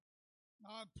God.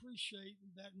 I appreciate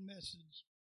that message,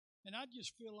 and I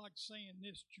just feel like saying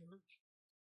this, church.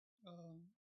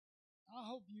 I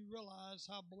hope you realize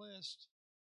how blessed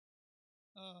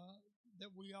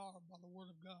that we are by the Word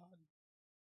of God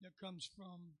that comes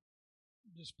from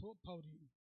this podium.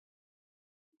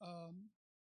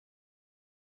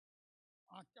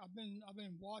 I've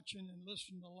been watching and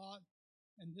listening a lot,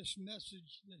 and this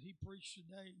message that he preached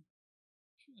today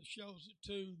shows it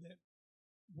too. That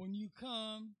when you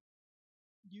come,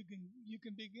 you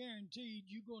can be guaranteed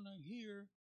you're going to hear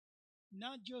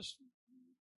not just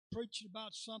preaching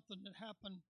about something that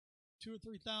happened 2,000 or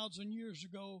 3,000 years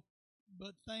ago,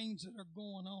 but things that are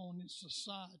going on in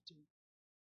society.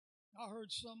 I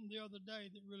heard something the other day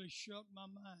that really shook my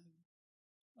mind.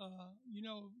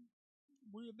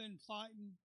 We have been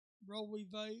fighting Roe v.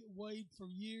 Wade for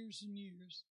years and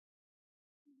years,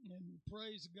 and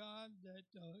praise God that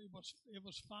it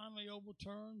was finally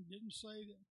overturned. Didn't say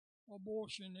that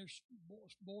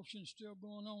there's abortion still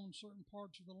going on in certain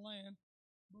parts of the land,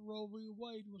 but Roe v.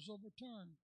 Wade was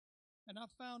overturned. And I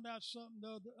found out something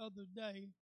the other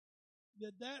day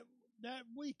that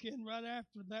weekend right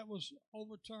after that was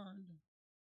overturned,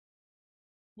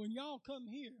 when y'all come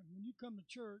here, when you come to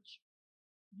church,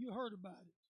 you heard about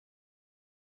it.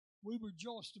 We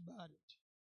rejoiced about it.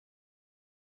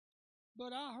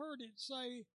 But I heard it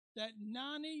say that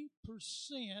 90%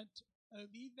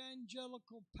 of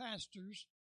evangelical pastors,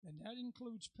 and that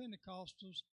includes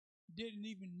Pentecostals, didn't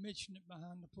even mention it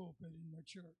behind the pulpit in their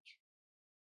church.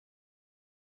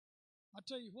 I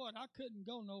tell you what, I couldn't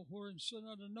go nowhere and sit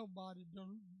under nobody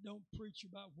don't preach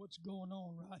about what's going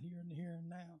on right here in the here and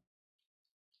now.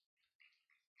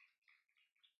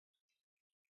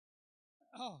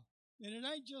 Oh, and it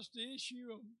ain't just the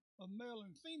issue of male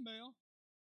and female.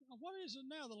 What is it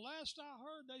now? The last I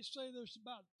heard, they say there's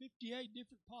about 58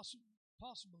 different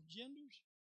possible genders.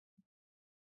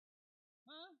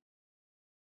 Huh?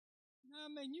 I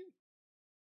mean, you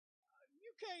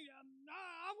can't.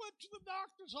 I went to the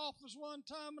doctor's office one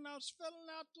time and I was filling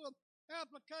out the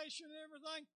application and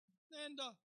everything. And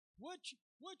which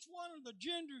one of the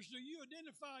genders do you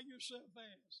identify yourself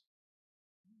as?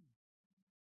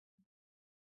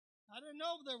 I didn't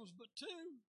know there was but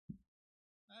two.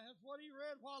 That's what he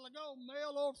read a while ago,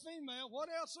 male or female. What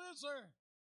else is there?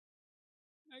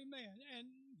 Amen. And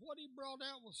what he brought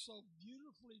out was so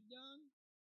beautifully done.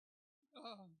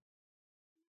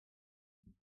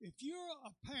 If you're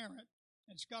a parent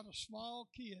that's got a small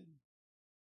kid,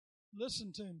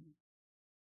 listen to me.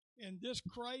 In this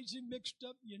crazy, mixed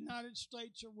up United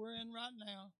States that we're in right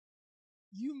now,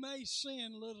 you may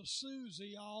send little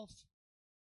Susie off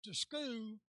to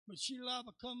school, but she'll have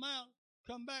to come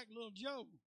back, little Joe.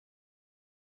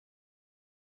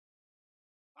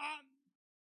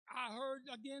 I heard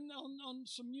again on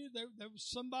some news there was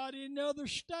somebody in another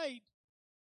state,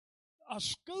 a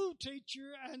school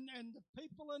teacher and the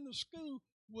people in the school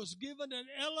was given an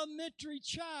elementary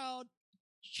child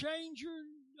ginger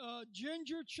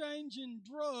changing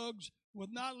drugs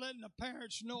with not letting the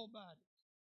parents know about it.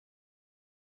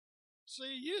 See,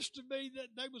 it used to be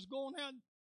that they was going out and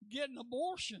getting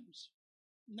abortions,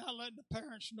 not letting the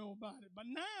parents know about it. But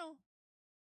now,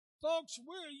 folks,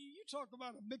 you talk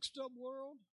about a mixed up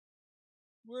world.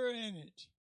 We're in it.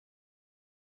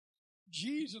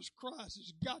 Jesus Christ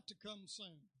has got to come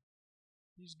soon.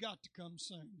 He's got to come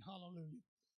soon. Hallelujah.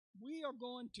 We are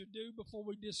going to do, before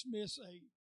we dismiss, here.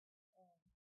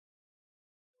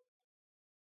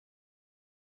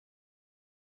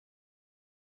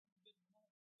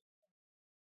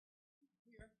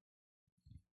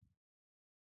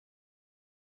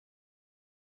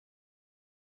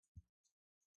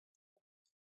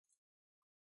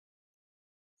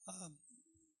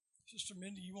 Sister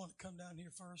Mindy, you want to come down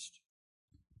here first?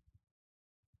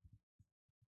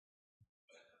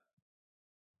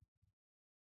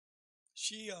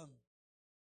 She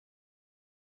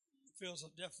feels a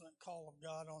definite call of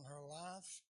God on her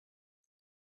life,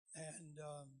 and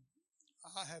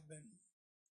I have been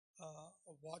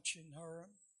watching her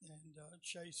and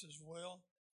Chase as well,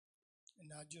 and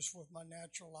not just with my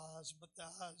natural eyes, but the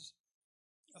eyes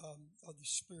of the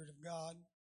Spirit of God.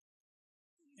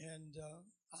 And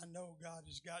I know God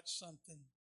has got something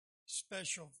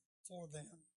special for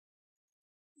them.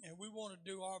 And we want to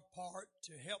do our part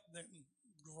to help them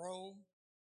grow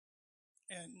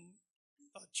and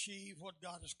achieve what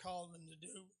God has called them to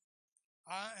do.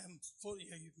 I am fully,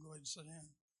 yeah, you can go ahead and sit down.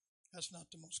 That's not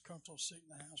the most comfortable seat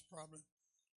in the house, probably.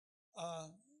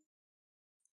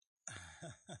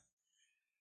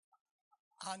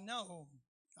 I know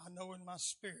in my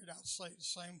spirit I'll say the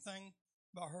same thing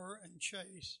by her and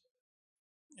Chase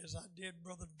as I did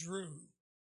Brother Drew.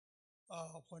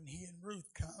 When he and Ruth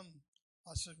come,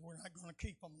 I said, we're not going to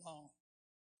keep them long.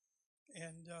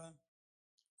 And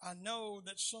I know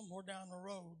that somewhere down the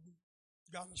road,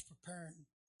 God is preparing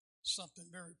something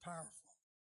very powerful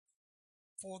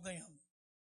for them.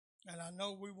 And I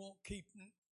know we won't keep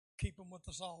them with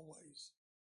us always.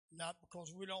 Not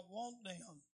because we don't want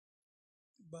them,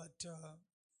 but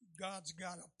God's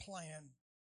got a plan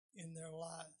in their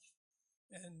life.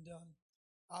 And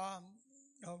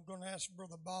I'm going to ask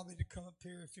Brother Bobby to come up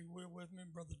here, if he will, with me.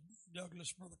 Brother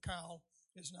Douglas, Brother Kyle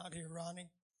is not here.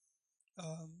 Ronnie,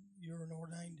 you're an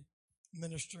ordained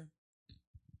minister.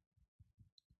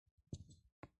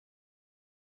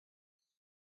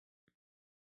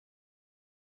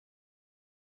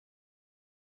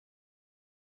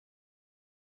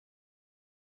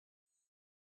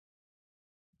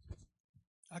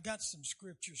 I got some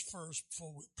scriptures first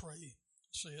before we pray,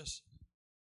 sis.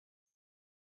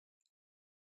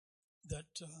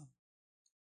 That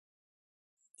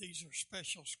these are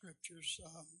special scriptures.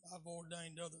 I've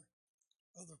ordained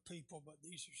other people, but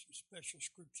these are some special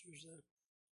scriptures that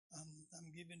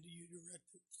I'm giving to you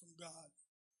directly from God.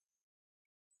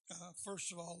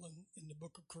 First of all, in the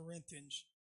book of Corinthians,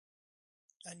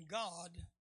 and God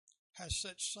has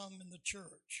set some in the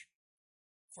church: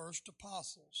 first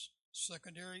apostles,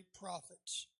 secondary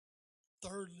prophets,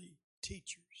 thirdly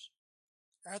teachers.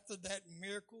 After that,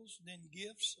 miracles, then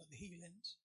gifts of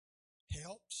healings,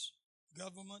 helps,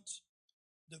 governments,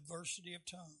 diversity of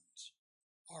tongues.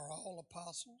 Are all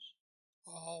apostles?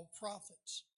 Are all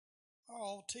prophets? Are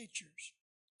all teachers?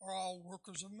 Are all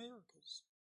workers of miracles?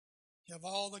 Have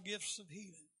all the gifts of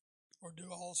healing? Or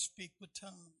do all speak with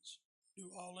tongues?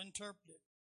 Do all interpret?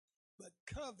 But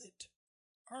covet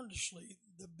earnestly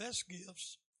the best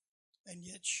gifts, and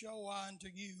yet show I unto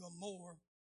you a more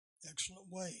excellent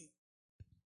way.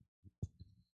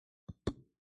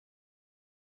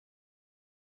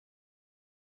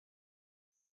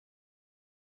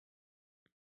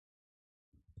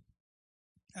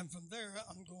 And from there,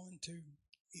 I'm going to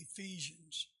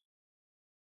Ephesians.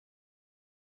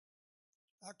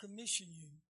 I commission you,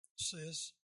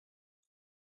 sis,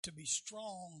 to be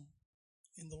strong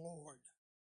in the Lord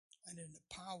and in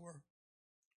the power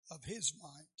of His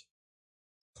might.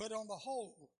 Put on the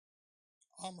whole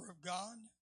armor of God,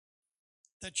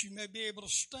 that you may be able to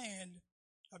stand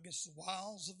against the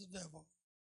wiles of the devil.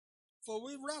 For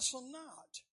we wrestle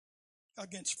not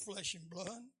against flesh and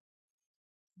blood,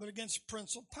 but against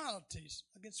principalities,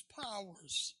 against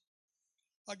powers,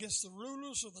 against the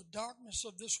rulers of the darkness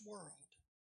of this world,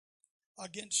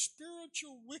 against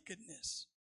spiritual wickedness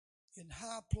in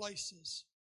high places.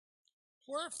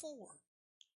 Wherefore,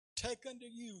 take unto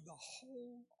you the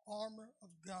whole armor of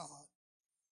God,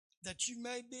 that you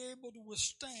may be able to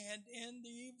withstand in the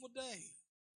evil day.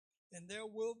 And there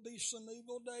will be some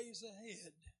evil days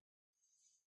ahead.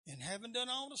 And having done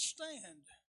all to stand,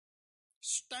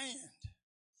 stand.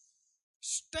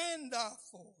 Stand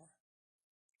therefore,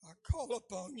 I call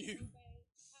upon you,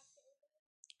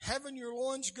 having your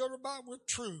loins girded about with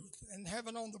truth, and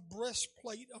having on the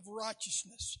breastplate of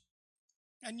righteousness,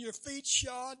 and your feet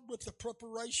shod with the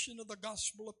preparation of the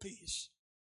gospel of peace.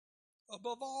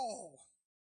 Above all,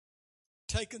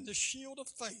 taking the shield of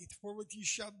faith, wherewith you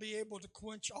shall be able to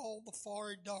quench all the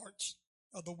fiery darts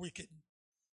of the wicked,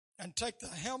 and take the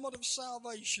helmet of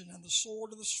salvation and the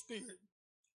sword of the Spirit,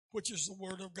 which is the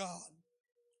word of God,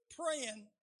 praying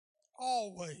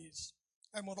always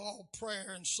and with all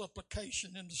prayer and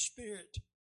supplication in the Spirit,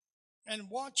 and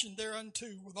watching thereunto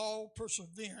with all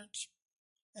perseverance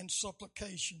and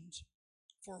supplications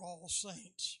for all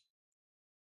saints.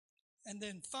 And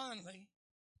then finally,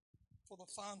 for the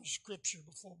final scripture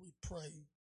before we pray,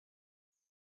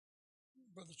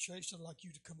 Brother Chase, I'd like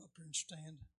you to come up here and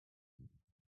stand.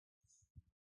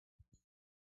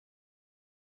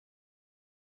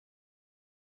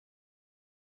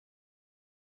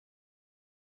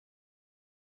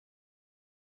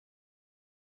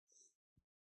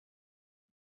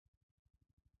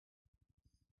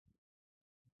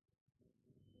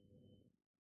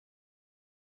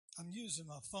 I'm using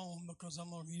my phone because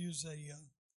I'm going to use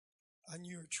a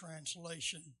newer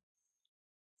translation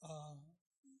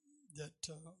that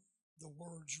the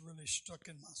words really stuck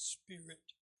in my spirit,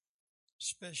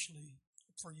 especially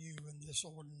for you in this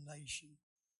ordination.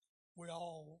 We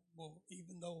all will,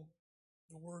 even though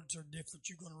the words are different,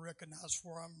 you're going to recognize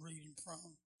where I'm reading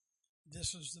from.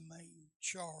 This is the main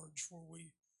charge where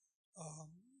we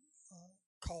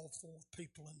call forth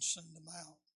people and send them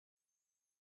out.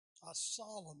 I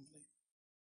solemnly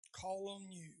call on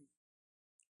you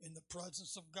in the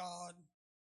presence of God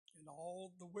and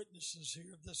all the witnesses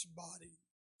here of this body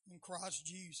in Christ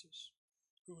Jesus,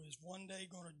 who is one day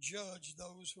going to judge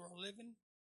those who are living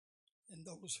and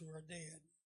those who are dead.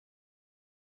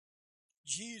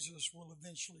 Jesus will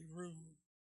eventually rule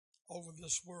over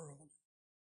this world.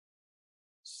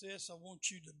 Sis, I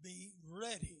want you to be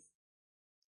ready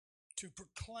to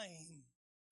proclaim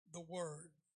the word.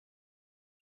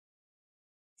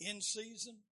 In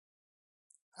season,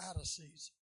 out of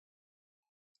season.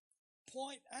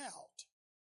 Point out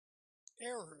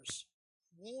errors,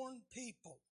 warn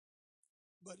people,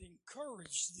 but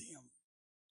encourage them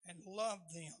and love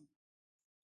them.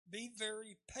 Be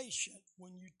very patient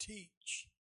when you teach.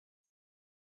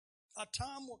 A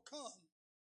time will come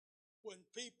when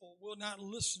people will not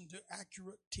listen to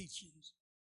accurate teachings.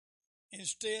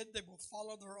 Instead, they will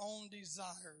follow their own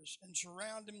desires and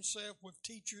surround themselves with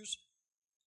teachers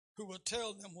who will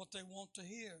tell them what they want to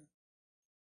hear.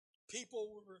 People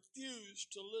will refuse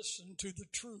to listen to the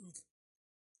truth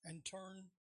and turn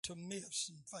to myths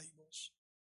and fables.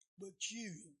 But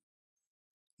you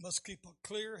must keep a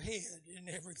clear head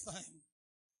in everything.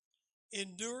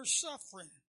 Endure suffering,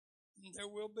 and there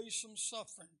will be some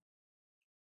suffering.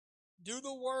 Do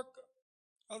the work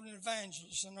of an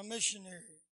evangelist and a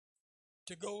missionary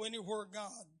to go anywhere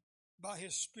God, by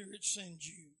His Spirit, sends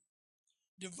you.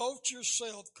 Devote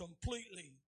yourself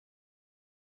completely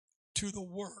to the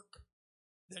work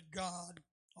that God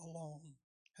alone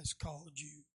has called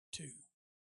you to.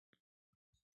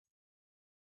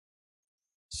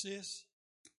 Sis,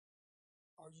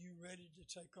 are you ready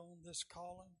to take on this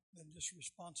calling and this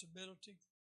responsibility?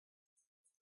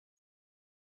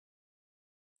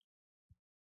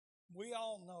 We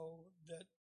all know that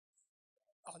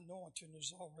anointing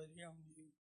is already on you.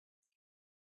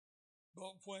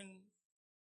 But when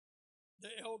the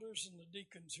elders and the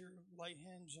deacons here lay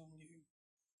hands on you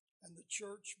and the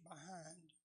church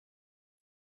behind,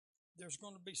 there's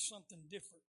going to be something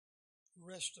different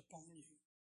rest upon you.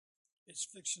 It's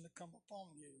fixing to come upon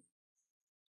you.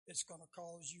 It's going to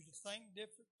cause you to think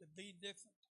different, to be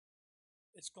different.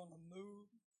 it's going to move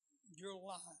your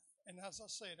life. And as I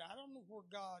said, I don't know where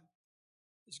God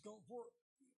is going, where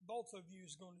both of you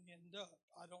is going to end up.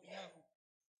 I don't know.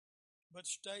 But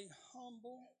stay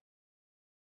humble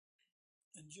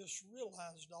and just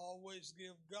realize to always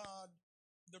give God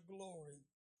the glory.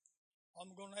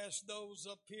 I'm going to ask those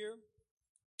up here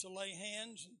to lay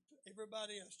hands, and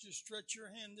everybody else just stretch your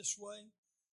hand this way,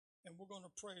 and we're going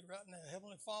to pray right now.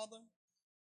 Heavenly Father,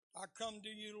 I come to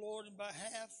you, Lord, in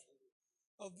behalf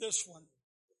of this one.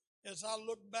 As I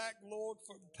look back, Lord,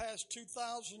 for the past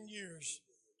 2,000 years,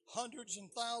 hundreds and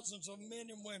thousands of men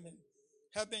and women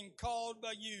have been called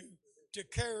by you to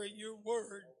carry your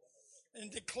word and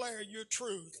declare your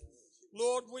truth.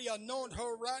 Lord, we anoint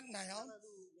her right now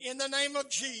in the name of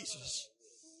Jesus.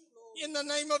 In the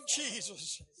name of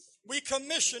Jesus, we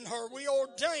commission her, we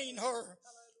ordain her,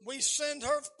 we send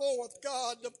her forth,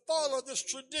 God, to follow this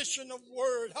tradition of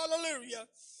word. Hallelujah.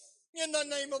 In the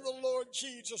name of the Lord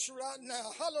Jesus right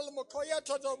now. Hallelujah.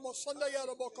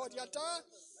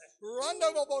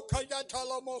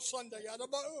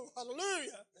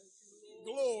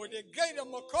 Glory to Gata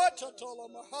Makata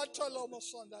Toloma Hataloma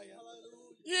Sandaya.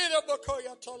 Yida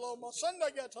Bakoya Toloma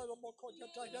Sandaya Toloma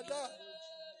Koyata.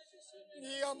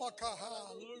 Yamakaha.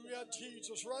 Hallelujah,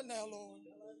 Jesus, right now, Lord.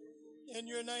 In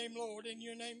your name, Lord, in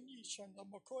your name, Yishanda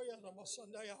Makoya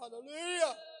Sandaya.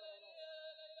 Hallelujah.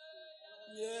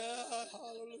 Yeah,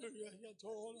 hallelujah.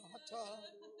 Yatola Hata.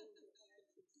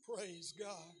 Praise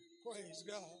God. Praise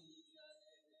God.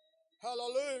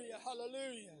 Hallelujah.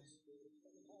 Hallelujah.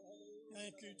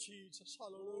 Thank you, Jesus.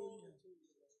 Hallelujah.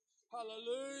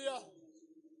 Hallelujah.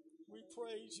 We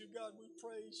praise you, God. We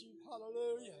praise you.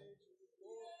 Hallelujah.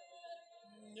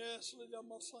 Yes, Lida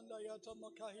Masandayata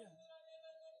Makaya.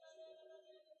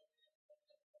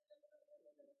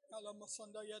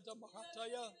 Alamasandayata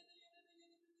Mahataya.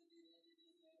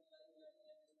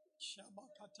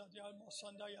 Shamakataya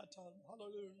Masandayata.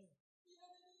 Hallelujah.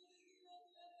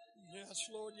 Yes,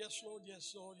 Lord. Yes, Lord.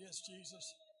 Yes, Lord. Yes,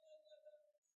 Jesus.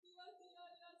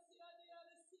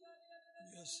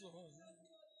 Yes, Lord.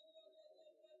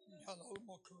 Hallelujah.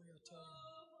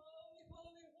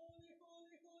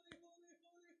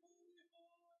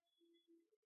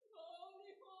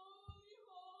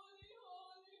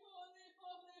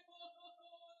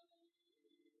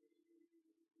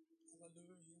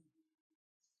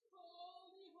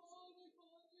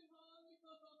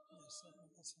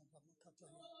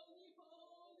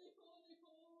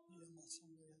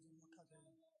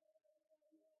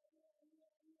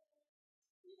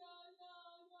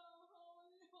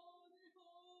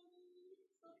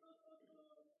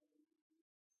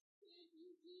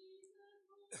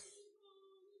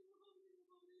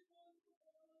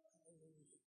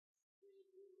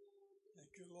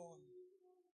 Thank you, Lord.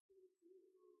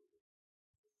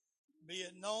 Be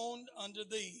it known unto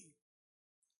thee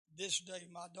this day,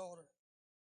 my daughter,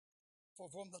 for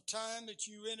from the time that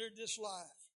you entered this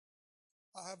life,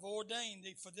 I have ordained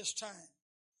thee for this time,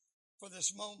 for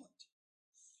this moment.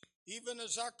 Even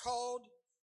as I called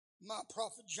my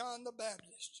prophet John the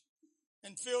Baptist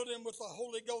and filled him with the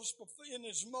Holy Ghost in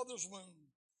his mother's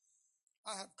womb,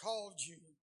 I have called you.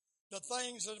 The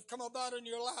things that have come about in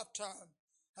your lifetime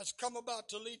has come about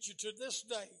to lead you to this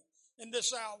day and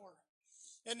this hour.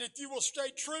 And if you will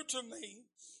stay true to me,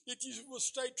 if you will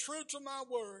stay true to my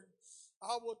word,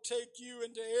 I will take you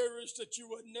into areas that you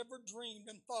would never dreamed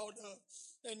and thought of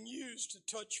and use to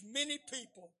touch many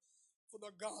people for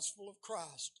the gospel of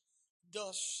Christ.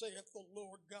 Thus saith the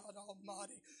Lord God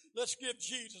Almighty. Let's give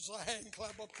Jesus a hand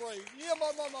clap of praise.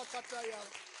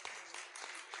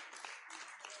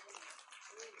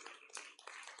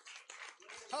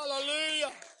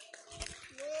 Hallelujah.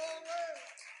 Glory.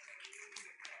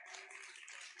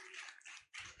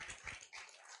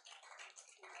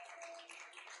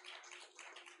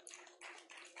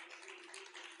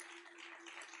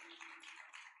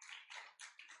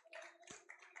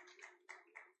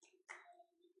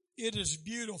 It is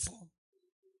beautiful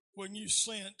when you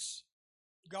sense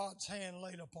God's hand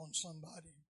laid upon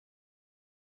somebody.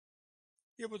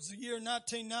 It was the year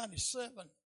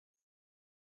 1997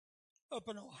 up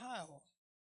in Ohio.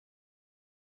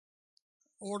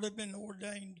 Or had been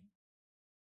ordained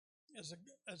as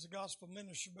a gospel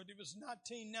minister, but it was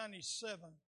 1997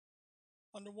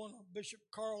 under one of Bishop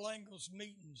Carl Engel's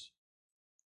meetings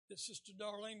that Sister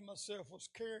Darlene and myself was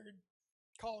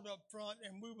called up front,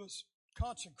 and we was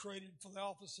consecrated for the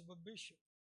office of a bishop.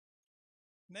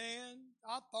 Man,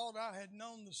 I thought I had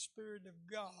known the Spirit of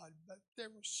God, but there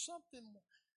was something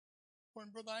when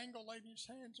Brother Engel laid his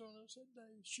hands on us that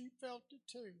day. She felt it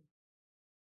too.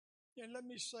 And let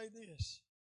me say this.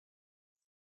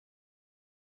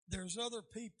 There's other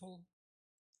people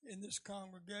in this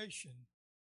congregation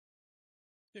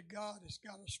that God has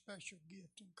got a special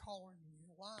gift and calling in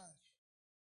your life.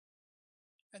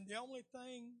 And the only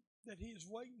thing that He is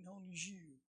waiting on is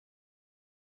you.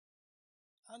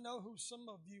 I know who some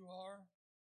of you are.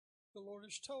 The Lord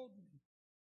has told me.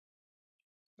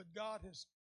 But God has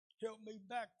helped me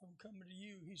back from coming to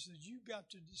you. He says, you got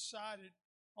to decide it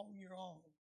on your own.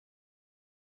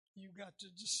 You got to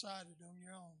decide it on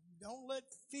your own. Don't let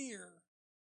fear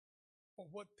or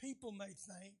what people may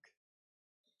think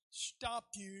stop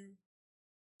you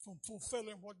from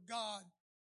fulfilling what God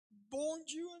born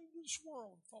you into this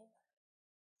world for.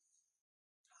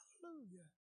 Hallelujah.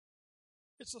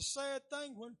 It's a sad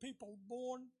thing when people are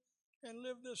born and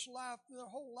live this life, their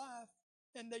whole life,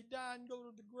 and they die and go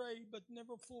to the grave, but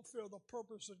never fulfill the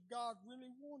purpose that God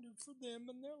really wanted for them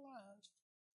in their lives.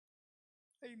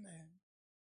 Amen.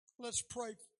 Let's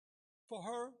pray for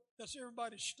her. Let's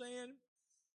everybody stand.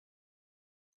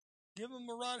 Give them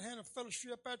a right hand of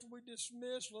fellowship after we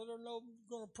dismiss. Let her know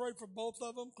we're going to pray for both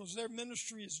of them because their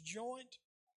ministry is joint.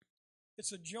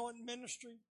 It's a joint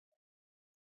ministry.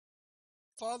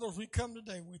 Father, as we come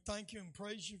today, we thank you and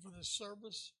praise you for this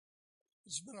service.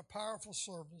 It's been a powerful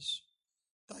service.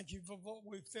 Thank you for what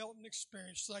we felt and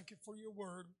experienced. Thank you for your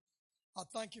word. I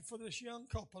thank you for this young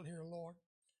couple here, Lord.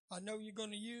 I know you're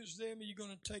going to use them and you're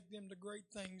going to take them to great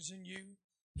things in you.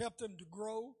 Help them to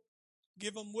grow.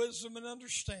 Give them wisdom and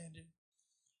understanding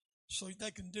so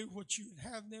they can do what you would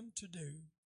have them to do.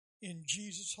 In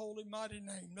Jesus' holy, mighty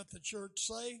name. Let the church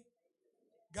say,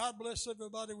 God bless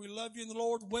everybody. We love you in the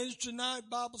Lord. Wednesday night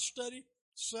Bible study,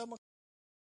 7